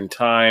Eastern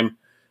Time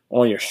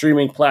on your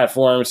streaming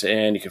platforms.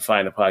 And you can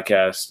find the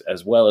podcast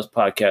as well as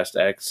Podcast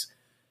X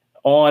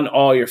on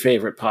all your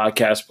favorite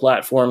podcast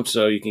platforms.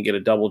 So you can get a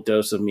double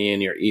dose of me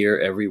in your ear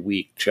every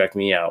week. Check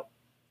me out.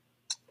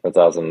 That's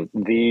awesome.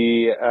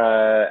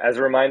 As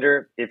a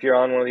reminder, if you're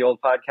on one of the old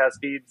podcast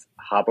feeds,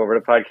 hop over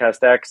to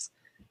Podcast X.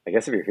 I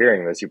guess if you're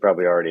hearing this, you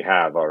probably already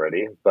have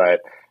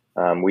but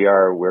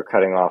we're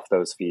cutting off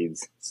those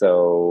feeds.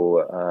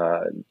 So,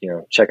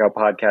 check out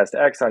Podcast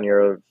X on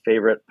your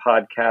favorite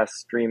podcast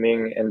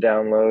streaming and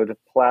download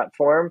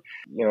platform.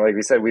 Like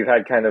we said, we've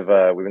had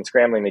we've been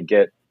scrambling to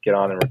get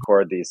on and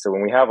record these. So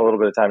when we have a little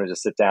bit of time to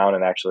just sit down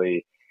and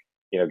actually,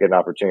 get an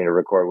opportunity to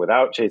record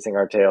without chasing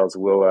our tails,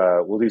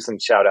 we'll do some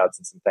shout outs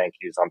and some thank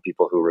yous on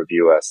people who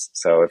review us.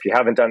 So if you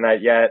haven't done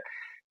that yet,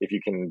 if you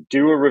can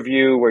do a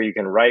review where you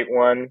can write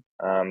one,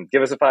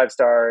 give us a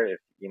 5-star,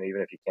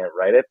 even if you can't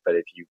write it. But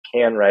if you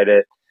can write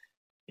it,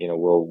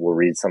 we'll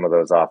read some of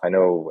those off. I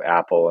know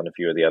Apple and a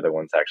few of the other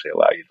ones actually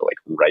allow you to like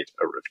write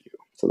a review.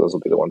 So those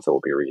will be the ones that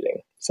we'll be reading.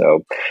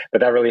 So,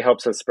 but that really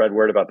helps us spread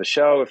word about the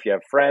show. If you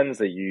have friends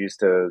that you used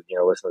to,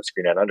 listen to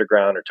Screen Out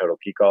Underground or Total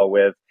Peak All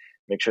with,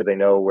 make sure they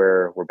know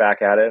we're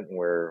back at it and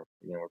we're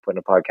putting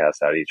a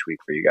podcast out each week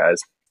for you guys.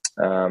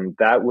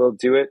 That will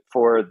do it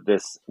for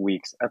this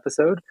week's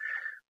episode.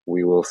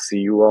 We will see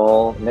you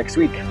all next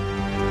week.